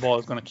ball because the ball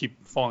is going to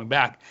keep falling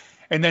back.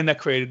 And then that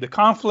created the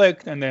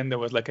conflict, and then there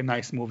was like a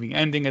nice moving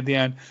ending at the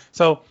end.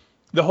 So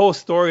the whole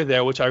story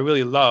there, which I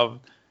really loved,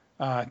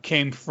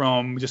 came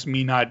from just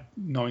me not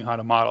knowing how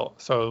to model.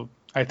 So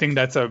I think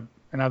that's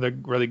another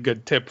really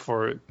good tip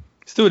for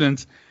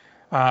students.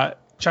 Try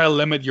to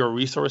limit your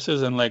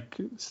resources and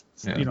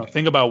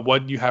think about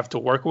what you have to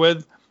work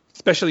with.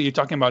 Especially you're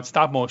talking about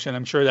stop motion.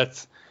 I'm sure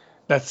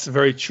that's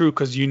very true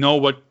because you know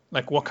what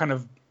kind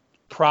of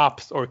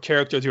props or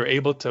characters you're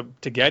able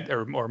to get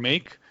or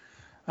make.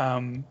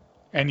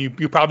 And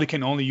you probably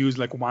can only use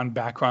like one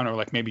background or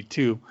like maybe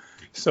two.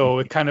 So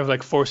it kind of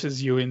like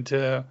forces you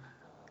into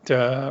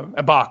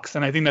a box.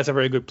 And I think that's a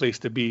very good place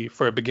to be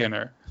for a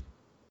beginner.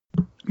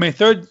 My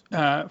third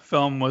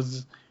film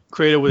was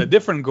created with a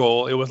different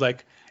goal. It was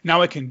like,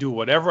 now I can do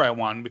whatever I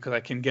want because I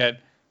can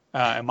get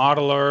a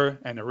modeler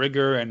and a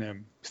rigger and a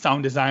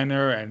sound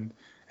designer and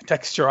a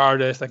texture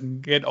artist. I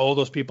can get all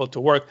those people to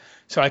work,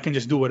 so I can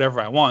just do whatever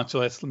I want. So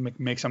let's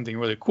make something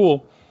really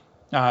cool.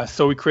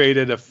 So we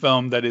created a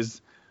film that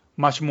is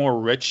much more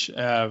rich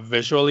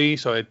visually.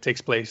 So it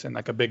takes place in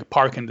like a big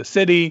park in the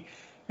city,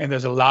 and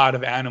there's a lot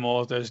of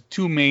animals. There's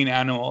 2 main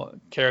animal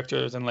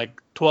characters and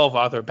like 12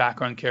 other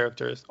background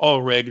characters,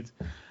 all rigged.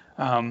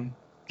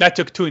 That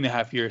took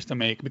 2.5 years to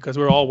make because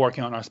we were all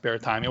working on our spare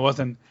time. It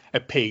wasn't a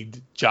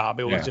paid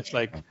job. It was just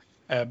like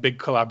a big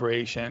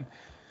collaboration.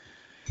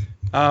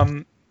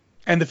 And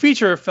the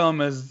feature film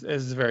is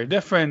very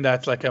different.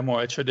 That's like a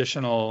more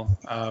traditional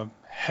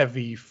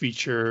heavy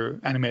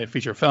animated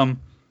feature film.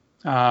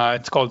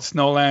 It's called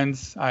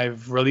Snowlands.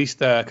 I've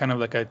released a kind of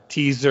like a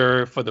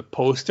teaser for the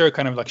poster,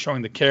 kind of like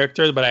showing the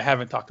characters, but I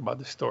haven't talked about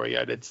the story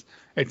yet. It's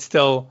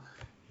still,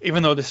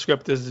 even though the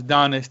script is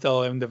done, it's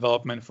still in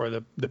development for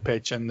the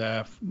pitch and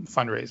the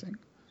fundraising.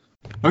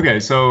 Okay,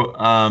 so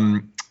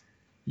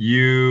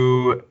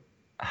you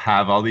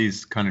have all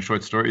these kind of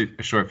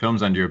short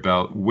films under your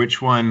belt.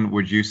 Which one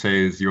would you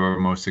say is your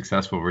most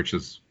successful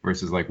versus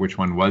like which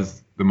one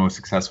was the most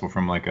successful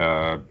from like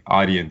a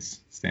audience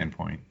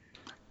standpoint?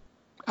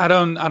 I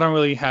don't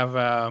really have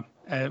a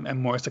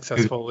more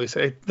successful.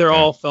 They're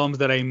all films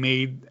that I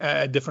made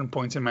at different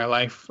points in my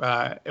life.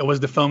 It was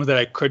the films that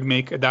I could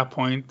make at that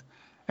point,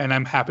 and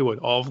I'm happy with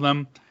all of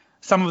them.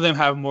 Some of them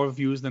have more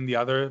views than the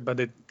other, but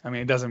it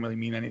doesn't really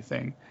mean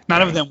anything.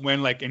 None of them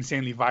went like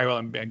insanely viral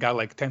and got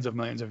like tens of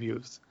millions of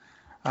views.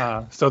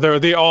 So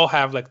they all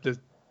have like the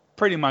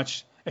pretty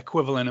much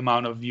equivalent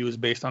amount of views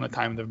based on the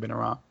time they've been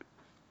around.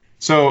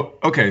 So,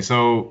 okay,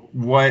 so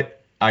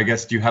what, I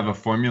guess, do you have a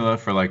formula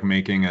for like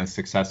making a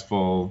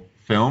successful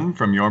film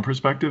from your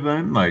perspective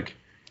then? Like,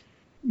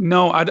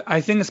 no,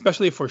 I think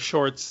especially for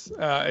shorts,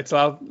 it's a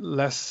lot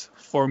less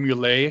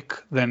formulaic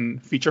than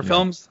feature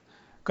films,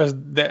 because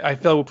I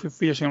feel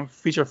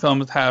feature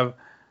films have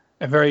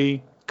a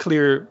very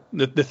clear,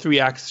 the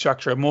 3-act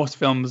structure. Most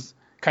films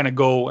kind of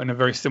go in a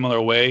very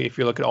similar way if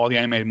you look at all the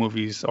animated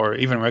movies or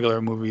even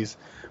regular movies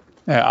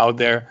out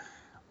there,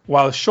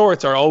 while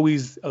shorts are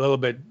always a little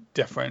bit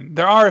different.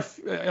 There are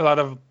a lot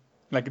of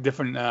like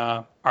different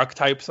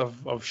archetypes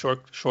of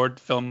short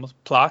film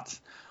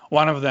plots.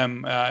 One of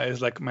them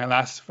is like my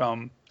last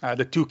film.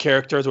 The 2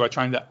 characters who are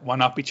trying to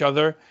one-up each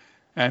other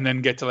and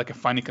then get to like a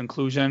funny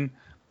conclusion.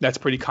 That's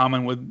pretty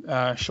common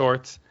with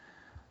shorts.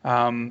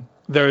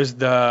 There's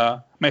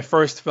my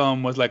first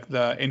film was like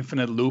the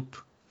infinite loop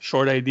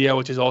short idea,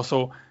 which is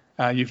also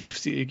you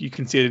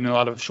can see it in a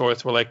lot of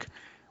shorts where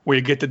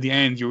you get to the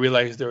end, you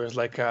realize there is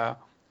like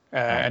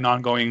an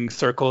ongoing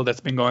circle that's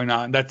been going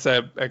on. That's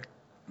a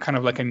kind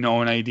of like a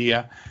known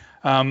idea.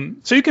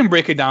 So you can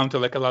break it down to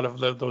like a lot of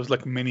those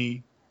like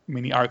mini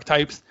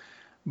archetypes.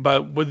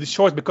 But with the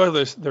shorts,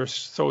 because they're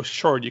so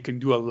short, you can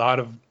do a lot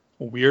of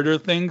weirder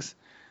things.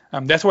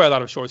 That's why a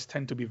lot of shorts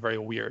tend to be very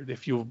weird.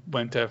 If you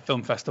went to a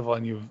film festival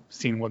and you've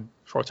seen what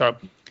shorts are,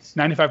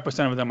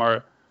 95% of them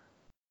are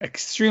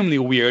extremely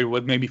weird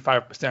with maybe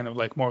 5% of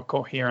like more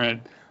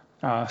coherent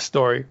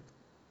story.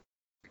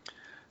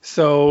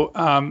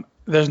 So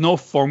there's no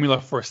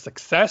formula for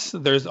success.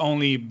 There's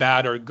only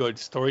bad or good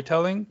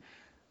storytelling.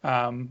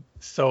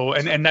 So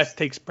that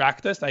takes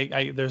practice.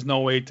 There's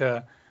no way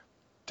to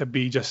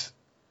be just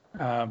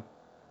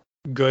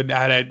good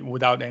at it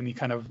without any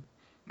kind of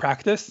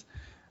practice.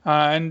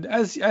 And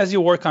as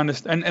you work on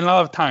this, and a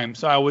lot of time,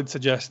 so I would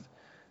suggest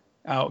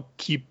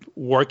keep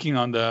working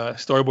on the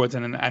storyboards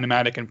and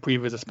animatic and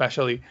previs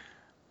especially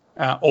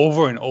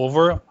over and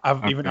over,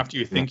 even after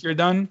you think you're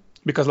done.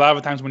 Because a lot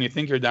of times when you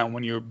think you're done,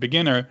 when you're a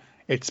beginner,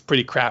 it's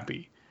pretty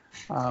crappy.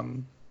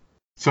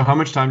 So how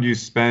much time do you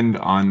spend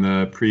on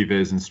the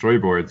previs and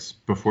storyboards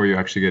before you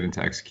actually get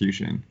into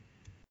execution?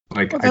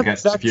 Like, I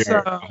guess if you're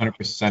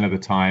 100% of the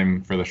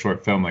time for the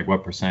short film, like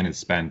what percent is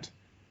spent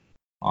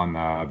on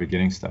the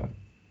beginning stuff?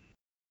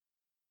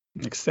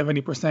 Like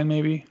 70%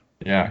 maybe.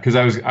 Yeah, because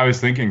I was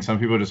thinking some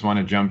people just want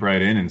to jump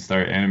right in and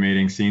start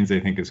animating scenes they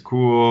think is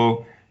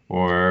cool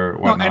or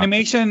whatnot. No,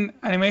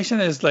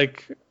 animation is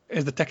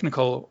the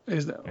technical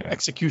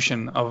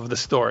execution of the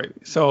story.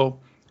 So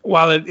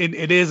while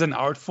it is an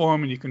art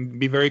form and you can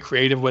be very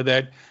creative with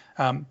it,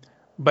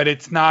 but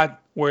it's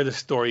not where the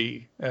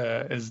story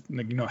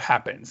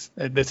happens.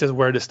 This is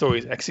where the story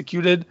is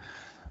executed.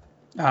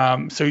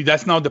 So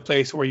that's not the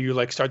place where you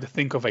like start to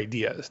think of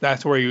ideas.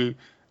 That's where you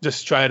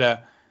just try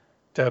to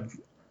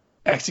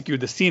execute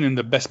the scene in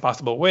the best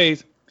possible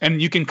ways,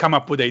 and you can come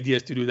up with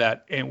ideas to do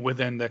that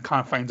within the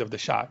confines of the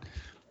shot.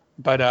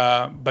 But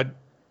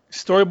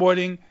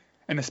storyboarding,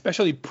 and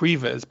especially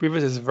previs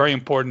is very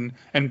important,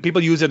 and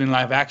people use it in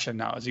live action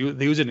now.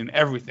 They use it in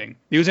everything.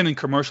 They use it in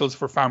commercials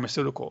for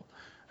pharmaceutical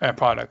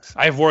products.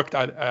 I've worked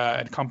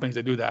at companies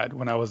that do that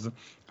when I was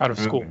out of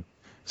school.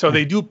 So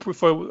they do,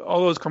 for all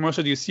those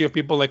commercials you see of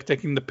people like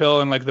taking the pill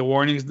and like the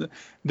warnings,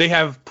 they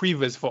have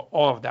previs for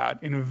all of that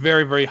in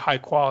very, very high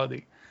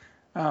quality.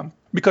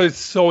 Because it's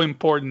so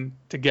important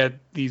to get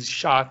these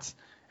shots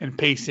and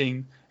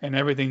pacing and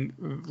everything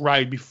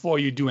right before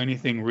you do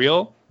anything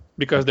real.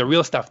 because the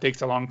real stuff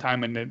takes a long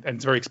time and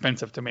it's very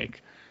expensive to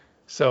make.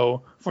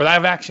 So for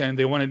live action,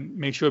 they want to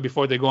make sure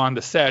before they go on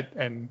the set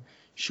and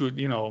shoot,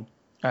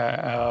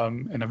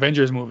 an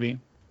Avengers movie,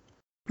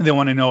 they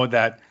want to know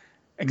that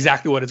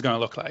exactly what it's going to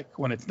look like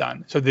when it's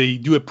done. So they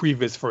do a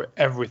previs for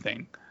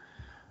everything.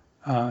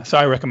 So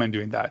I recommend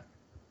doing that.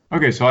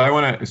 Okay, so I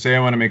want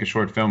to make a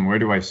short film. Where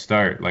do I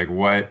start? Like,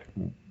 what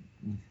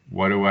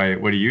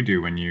do you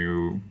do when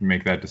you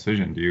make that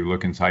decision? Do you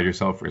look inside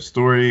yourself for a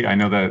story? I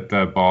know that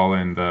the ball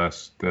and the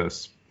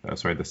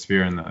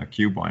sphere and the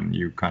cube one,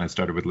 you kind of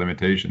started with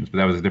limitations, but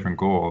that was a different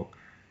goal.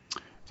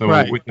 So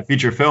with the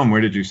feature film,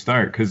 where did you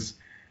start? Because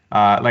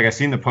like I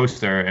seen the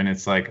poster and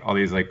it's like all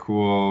these like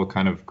cool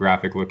kind of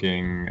graphic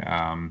looking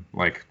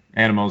like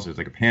animals. There's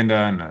like a panda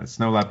and a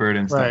snow leopard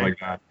and stuff like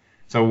that.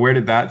 So where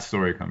did that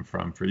story come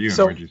from for you? And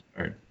where did you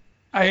start?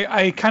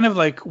 I kind of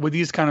like with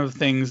these kind of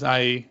things,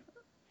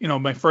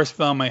 my first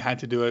film, I had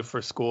to do it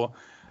for school.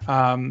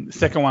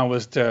 Second one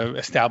was to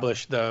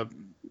establish the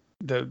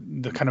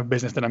kind of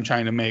business that I'm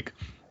trying to make.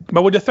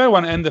 But with the third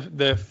one and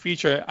the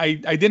feature, I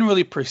didn't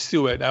really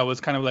pursue it. I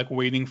was kind of like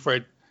waiting for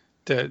it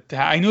to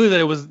I knew that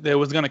it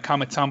was going to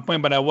come at some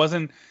point, but I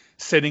wasn't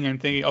sitting and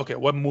thinking, okay,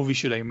 what movie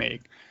should I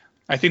make?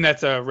 I think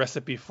that's a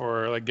recipe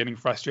for like getting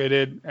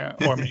frustrated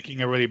or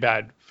making a really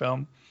bad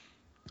film.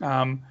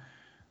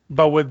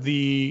 But with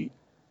the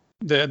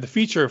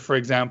feature, for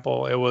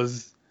example,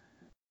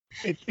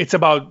 it's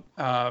about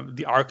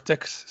the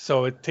Arctic,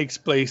 so it takes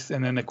place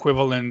in an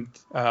equivalent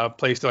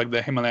place to like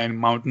the Himalayan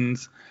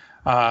mountains,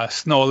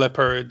 snow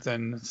leopards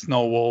and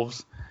snow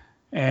wolves,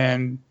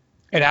 and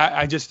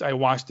I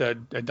watched a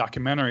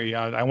documentary.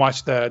 I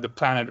watched the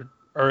Planet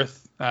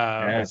Earth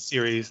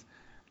series,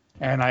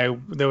 and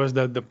there was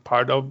the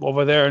part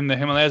over there in the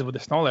Himalayas with the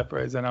snow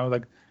leopards, and I was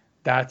like,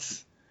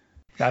 that's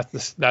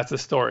the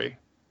story.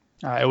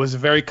 It was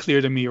very clear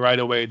to me right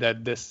away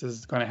that this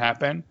is going to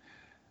happen.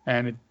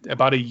 And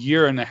about a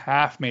year and a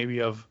half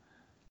maybe of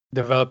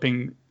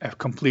developing a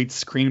complete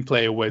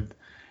screenplay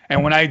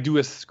and when I do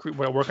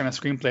when I work on a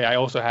screenplay, I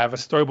also have a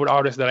storyboard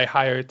artist that I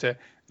hire to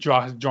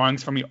draw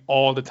drawings for me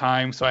all the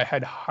time. So I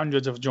had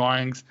hundreds of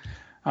drawings,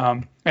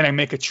 and I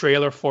make a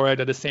trailer for it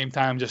at the same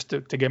time just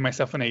to give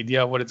myself an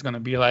idea of what it's going to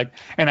be like.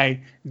 And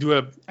I do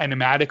a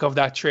animatic of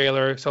that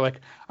trailer. So like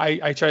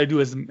I try to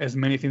do as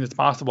many things as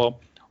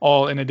possible,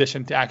 all in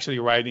addition to actually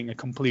writing a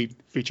complete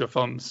feature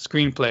film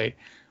screenplay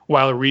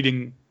while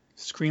reading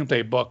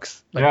screenplay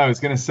books. I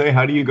was gonna say,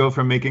 how do you go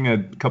from making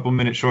a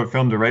couple-minute short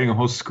film to writing a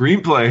whole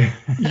screenplay?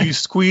 You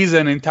squeeze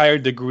an entire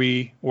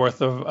degree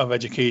worth of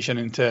education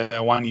into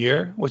 1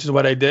 year, which is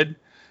what I did.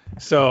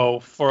 So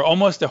for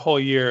almost a whole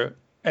year,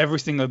 every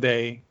single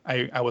day,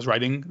 I was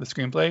writing the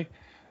screenplay.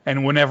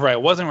 And whenever I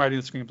wasn't writing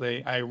the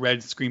screenplay, I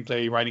read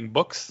screenplay writing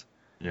books,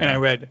 and I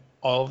read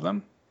all of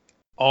them,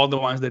 all the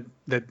ones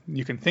that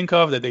you can think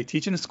of that they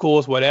teach in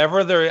schools, whatever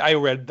I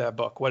read that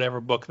book,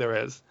 whatever book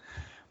there is.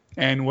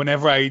 And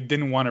whenever I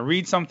didn't want to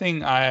read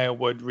something, I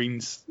would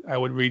read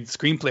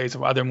screenplays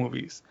of other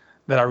movies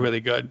that are really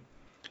good.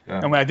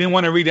 Yeah. And when I didn't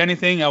want to read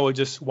anything, I would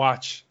just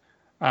watch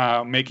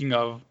making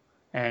of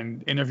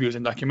and interviews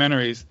and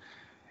documentaries.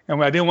 And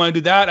when I didn't want to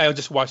do that, I would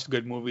just watch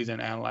good movies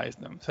and analyze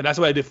them. So that's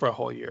what I did for a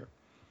whole year.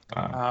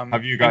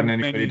 Have you gotten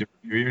anybody to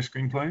review your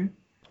screenplay?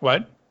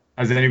 What?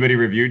 Has anybody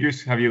reviewed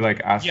yours? Have you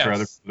like asked for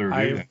other people to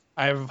review it?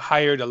 I've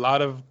hired a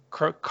lot of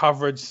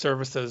coverage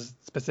services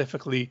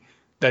specifically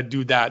that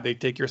do that. They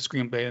take your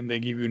screenplay and they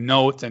give you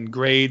notes and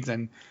grades,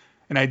 and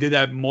I did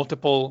that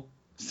multiple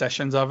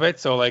sessions of it.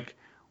 So like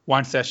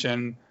one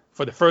session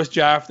for the first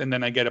draft, and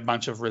then I get a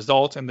bunch of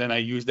results, and then I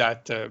use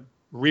that to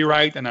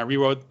rewrite, and I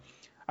rewrote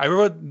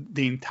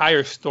the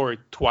entire story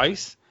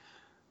twice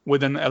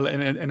with an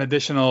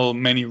additional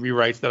many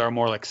rewrites that are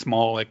more like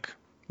small, like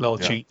little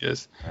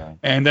changes. Yeah.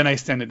 And then I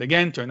send it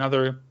again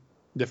to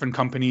different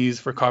companies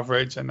for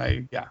coverage,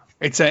 and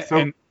it's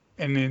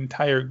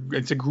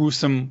a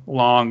gruesome,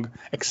 long,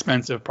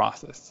 expensive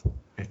process.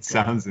 It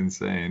sounds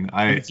insane.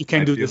 You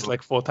can't do this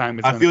like full time.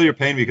 I feel your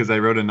pain because I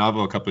wrote a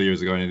novel a couple of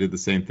years ago and I did the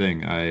same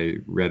thing. I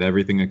read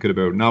everything I could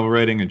about novel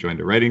writing. I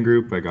joined a writing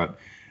group. I got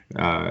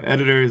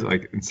editors,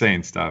 like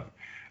insane stuff.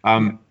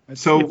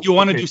 So if you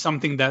want to do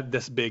something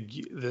this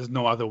big, there's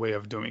no other way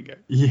of doing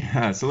it.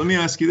 Yeah. So let me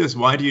ask you this: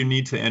 why do you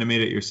need to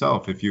animate it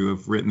yourself? If you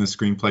have written the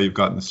screenplay, you've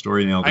gotten the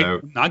story nailed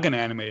out. I'm not going to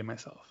animate it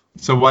myself.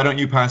 So why don't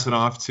you pass it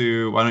off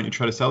why don't you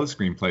try to sell the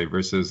screenplay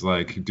versus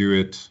like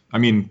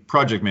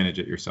project manage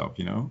it yourself,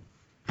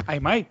 I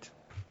might.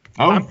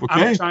 Oh,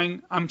 okay.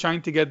 I'm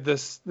trying to get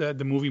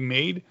the movie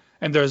made,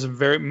 and there's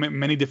very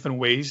many different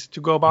ways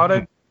to go about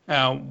it.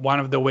 One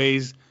of the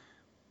ways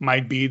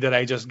might be that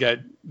I just get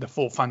the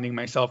full funding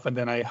myself, and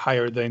then I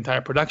hire the entire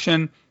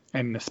production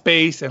and the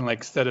space and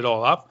like set it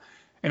all up.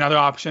 Another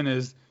option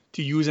is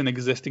to use an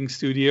existing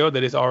studio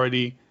that is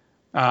already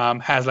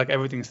has like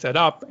everything set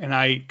up, and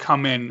I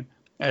come in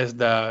as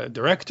the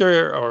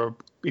director or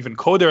even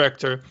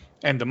co-director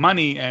and the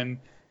money, and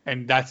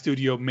that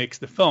studio makes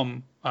the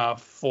film and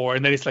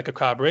then it's like a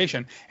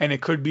collaboration. And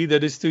it could be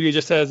that the studio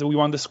just says, we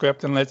want the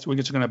script and we're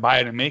just going to buy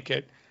it and make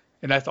it.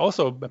 and that's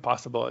also a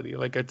possibility.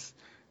 Like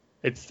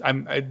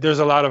there's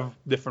a lot of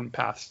different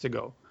paths to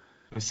go.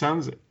 It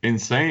sounds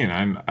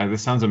insane.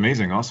 This sounds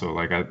amazing. Also,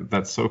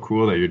 that's so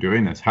cool that you're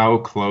doing this. How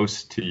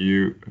close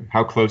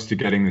to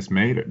getting this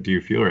made do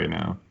you feel right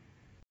now?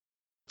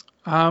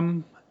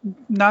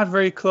 Not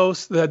very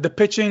close. The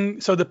pitching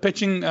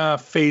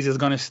phase is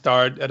going to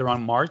start at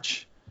around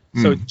March.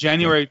 So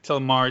January till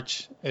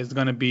March is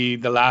going to be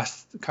the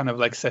last kind of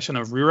like session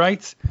of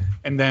rewrites,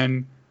 and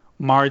then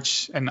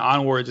March and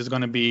onwards is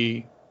going to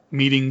be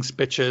meetings,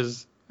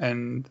 pitches,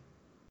 and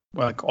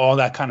like all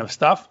that kind of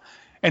stuff.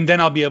 And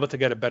then I'll be able to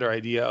get a better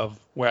idea of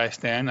where I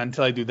stand.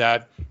 Until I do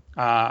that,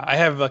 I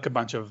have like a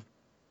bunch of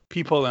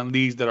people and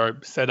leads that are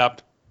set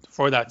up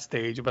for that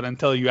stage. But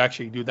until you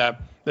actually do that,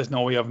 there's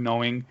no way of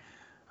knowing,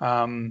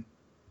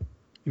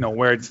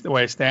 where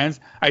it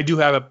stands. I do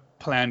have a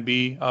plan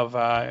B of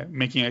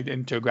making it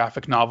into a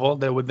graphic novel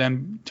that would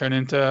then turn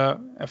into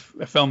a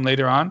film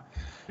later on.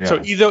 Yeah.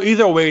 So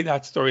either way,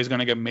 that story is going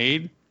to get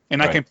made,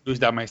 and right. I can produce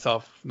that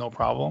myself, no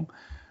problem.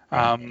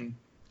 Right.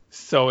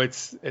 So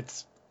it's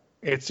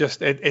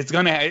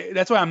gonna.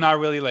 That's why I'm not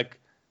really like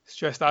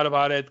stressed out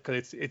about it,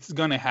 because it's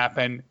gonna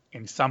happen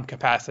in some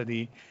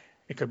capacity.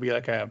 It could be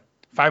like a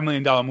 $5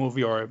 million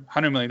movie or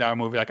 $100 million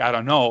movie. Like, I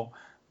don't know,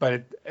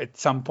 but at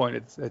some point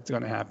it's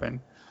gonna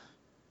happen.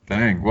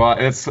 Dang. Well,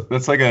 that's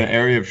like an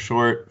area of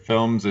short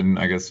films, and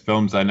I guess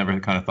films I never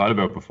kind of thought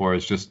about before,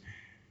 is just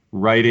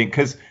writing.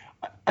 Because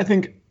I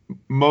think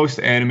most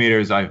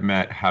animators I've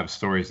met have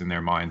stories in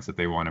their minds that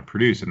they want to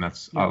produce, and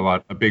that's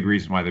a big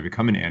reason why they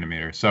become an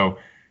animator. So,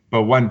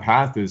 but one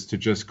path is to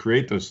just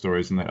create those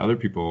stories and let other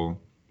people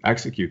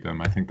execute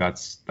them. I think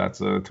that's a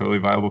totally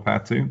viable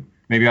path too.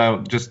 Maybe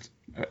I'll just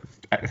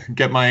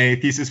get my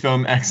thesis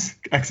film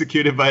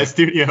executed by a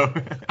studio.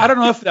 I don't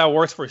know if that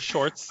works for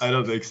shorts. I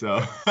don't think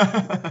so.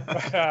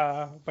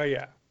 But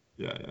yeah.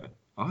 Yeah.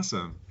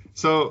 Awesome.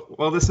 So,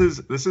 well, this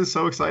is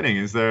so exciting.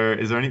 Is there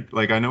any,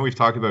 like, I know we've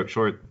talked about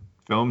short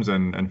films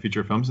and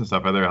feature films and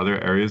stuff. Are there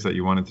other areas that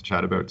you wanted to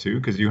chat about too?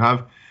 Because you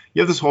have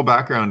this whole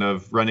background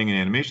of running an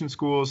animation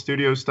school,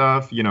 studio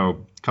stuff,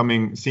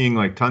 seeing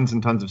like tons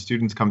and tons of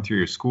students come through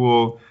your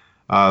school.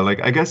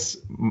 I guess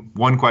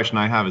one question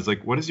I have is,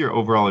 like, what is your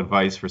overall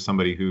advice for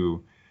somebody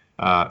who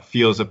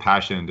feels a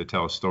passion to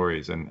tell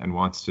stories and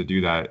wants to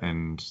do that,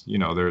 and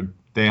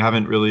they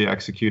haven't really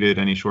executed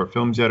any short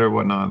films yet or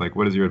whatnot? Like,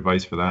 what is your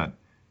advice for that?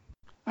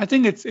 I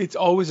think it's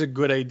always a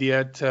good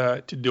idea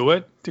to do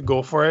it, to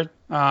go for it.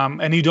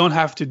 And you don't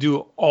have to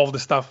do all the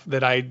stuff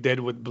that I did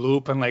with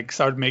Bloop and like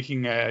start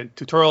making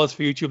tutorials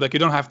for YouTube. Like, you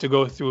don't have to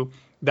go through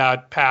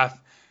that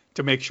path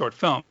to make short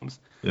films.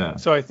 Yeah.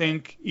 So I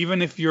think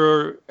even if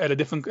you're at a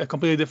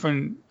completely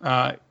different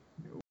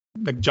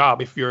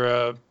job, if you're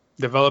a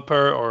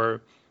developer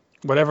or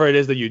whatever it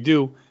is that you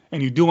do,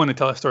 and you do want to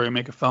tell a story and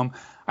make a film,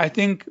 I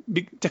think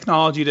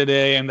technology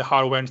today and the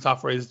hardware and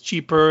software is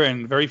cheaper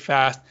and very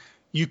fast.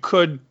 You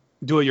could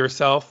do it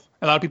yourself.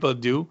 A lot of people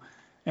do.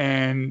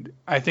 And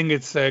I think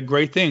it's a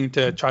great thing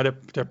to try to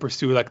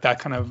pursue like that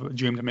kind of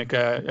dream, to make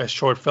a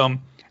short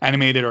film,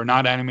 animated or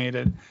not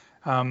animated.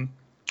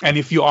 And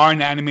if you are an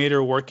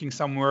animator working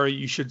somewhere,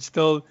 you should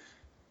still,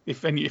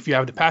 if you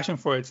have the passion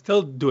for it,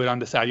 still do it on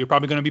the side. You're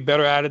probably going to be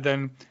better at it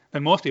than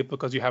most people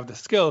because you have the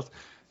skills.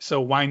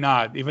 So why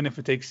not? Even if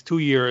it takes 2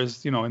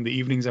 years, in the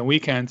evenings and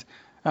weekends,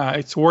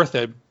 it's worth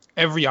it.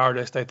 Every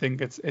artist, I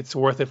think it's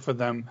worth it for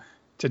them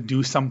to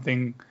do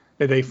something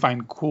that they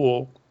find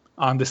cool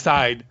on the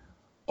side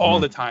all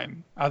the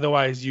time.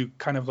 Otherwise, you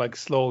kind of like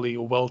slowly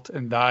wilt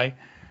and die,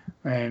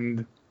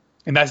 and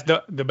that's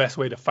the best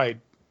way to fight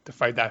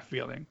that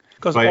feeling.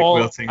 Because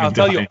I'll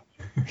tell you,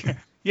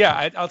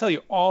 I'll tell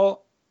you,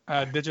 all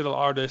digital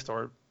artists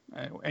or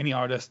any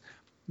artist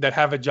that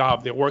have a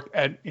job, they work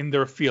in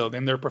their field,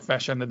 in their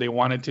profession that they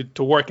wanted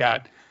to work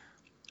at.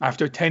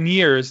 After 10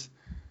 years,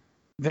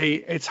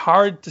 it's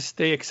hard to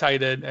stay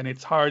excited, and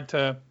it's hard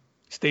to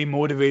stay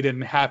motivated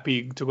and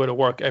happy to go to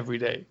work every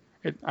day.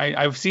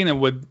 I've seen it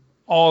with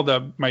all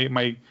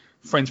my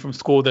friends from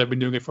school that have been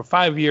doing it for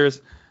 5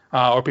 years,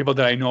 or people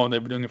that I know that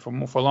have been doing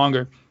it for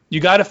longer. You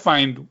got to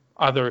find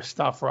other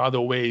stuff or other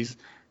ways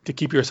to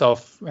keep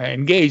yourself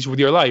engaged with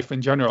your life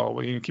in general,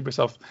 where you keep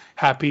yourself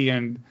happy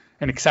and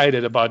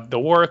excited about the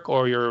work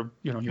or your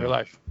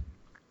life.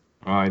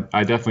 Well,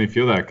 I definitely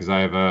feel that, because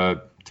I have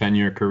a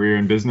 10-year career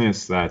in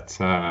business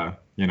that I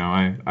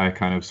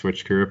kind of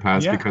switched career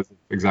paths because of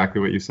exactly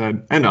what you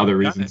said, and other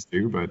reasons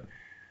too. But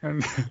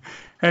and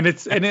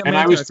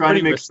I was trying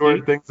to make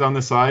short things on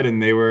the side,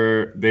 and they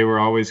were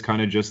always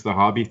kind of just the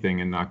hobby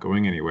thing and not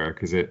going anywhere,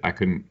 because I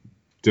couldn't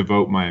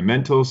devote my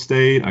mental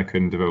state. I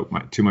couldn't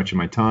devote too much of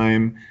my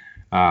time.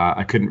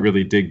 I couldn't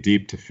really dig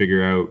deep to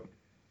figure out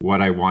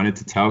what I wanted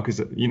to tell, because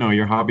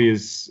your hobby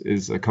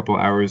is a couple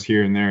hours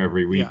here and there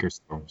every week or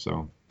so.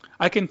 So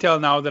I can tell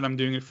now that I'm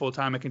doing it full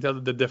time. I can tell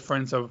the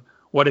difference of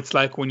what it's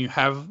like when you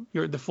have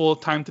the full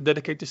time to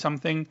dedicate to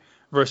something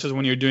versus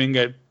when you're doing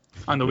it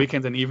on the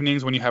weekends and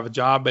evenings when you have a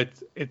job.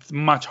 It's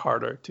much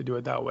harder to do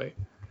it that way.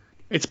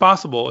 It's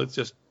possible. It's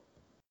just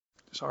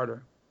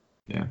harder.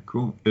 Yeah,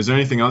 cool. Is there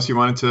anything else you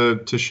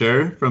wanted to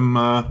share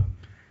from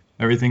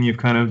everything you've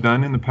kind of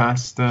done in the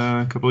past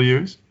couple of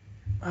years?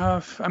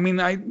 I mean,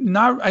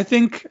 I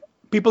think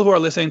people who are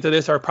listening to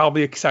this are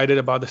probably excited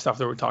about the stuff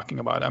that we're talking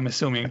about, I'm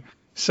assuming.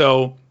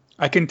 So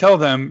I can tell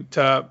them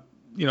to,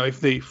 if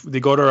they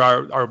go to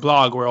our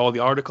blog where all the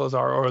articles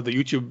are, or the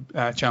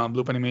YouTube channel,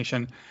 Bloop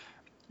Animation,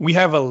 we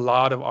have a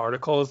lot of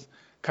articles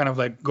kind of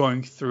like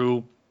going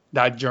through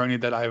that journey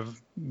that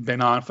I've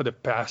been on for the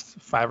past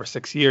 5 or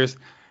 6 years.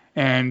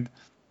 And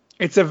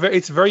it's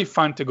very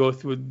fun to go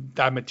through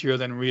that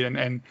material and read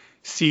and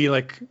see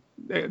like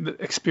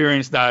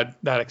experience that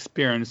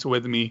experience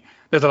with me.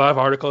 There's a lot of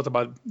articles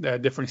about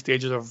different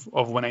stages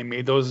of when I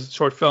made those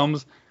short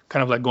films,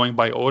 kind of like going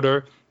by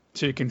order,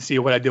 so you can see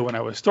what I did when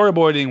I was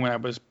storyboarding, when I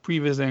was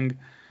prevising.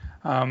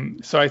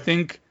 So I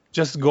think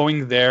just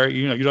going there,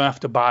 you don't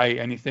have to buy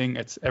anything.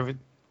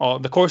 All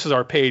the courses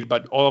are paid,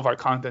 but all of our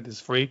content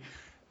is free.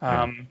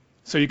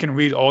 So you can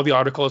read all the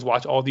articles,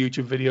 watch all the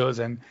YouTube videos,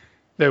 and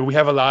we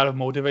have a lot of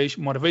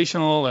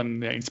motivational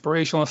and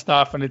inspirational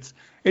stuff, and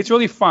it's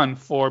really fun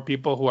for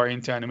people who are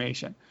into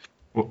animation.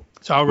 Well,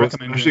 so I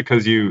recommend, especially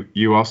because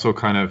you also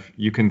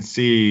you can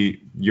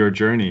see your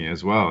journey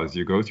as well as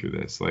you go through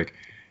this. Like,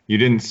 you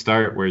didn't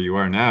start where you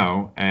are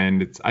now,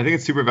 and I think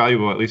it's super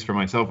valuable, at least for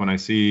myself, when I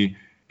see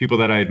people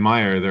that I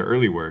admire their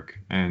early work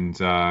and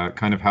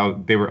kind of how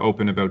they were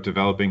open about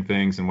developing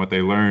things and what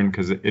they learned,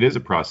 because it is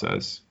a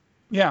process.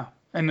 Yeah,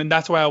 and then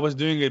that's why I was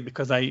doing it,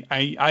 because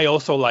I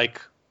also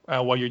like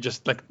what you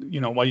just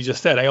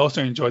said. I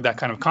also enjoyed that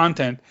kind of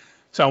content,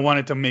 so I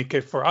wanted to make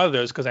it for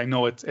others because I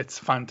know it's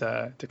fun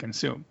to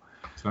consume.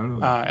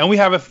 Totally. And we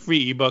have a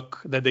free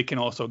ebook that they can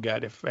also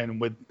get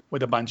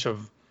with a bunch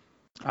of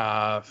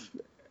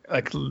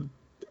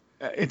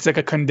it's like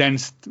a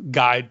condensed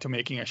guide to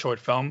making a short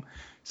film.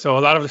 So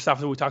a lot of the stuff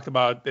that we talked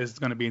about is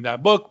going to be in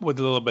that book with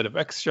a little bit of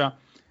extra,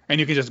 and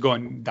you can just go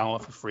and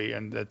download for free,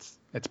 and it's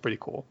pretty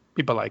cool.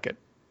 People like it.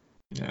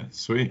 Yeah,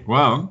 sweet.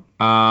 Well,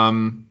 I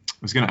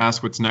was going to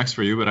ask what's next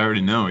for you, but I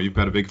already know you've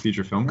got a big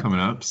feature film coming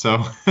up.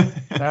 So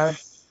yeah,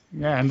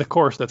 and the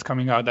course that's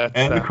coming out.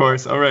 The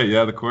course. All right,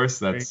 yeah, the course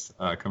that's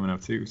coming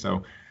up too.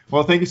 So,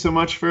 well, thank you so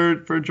much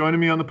for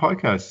joining me on the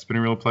podcast. It's been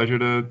a real pleasure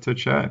to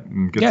chat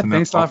and get to know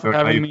thanks a lot for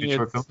having me.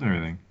 Short films and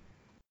everything.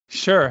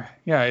 Sure.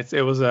 Yeah,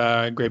 it was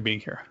great being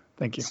here.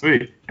 Thank you.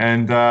 Sweet.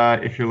 And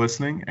if you're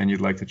listening and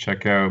you'd like to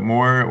check out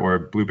more or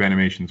Bloop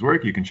Animation's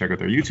work, you can check out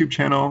their YouTube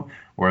channel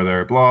or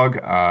their blog,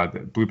 the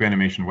Bloop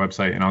Animation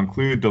website, and I'll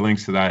include the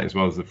links to that as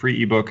well as the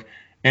free ebook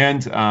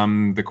and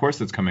the course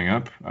that's coming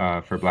up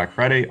for Black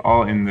Friday,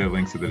 all in the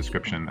links in the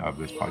description of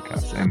this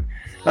podcast. And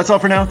that's all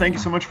for now. Thank you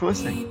so much for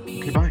listening.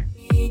 Okay, bye.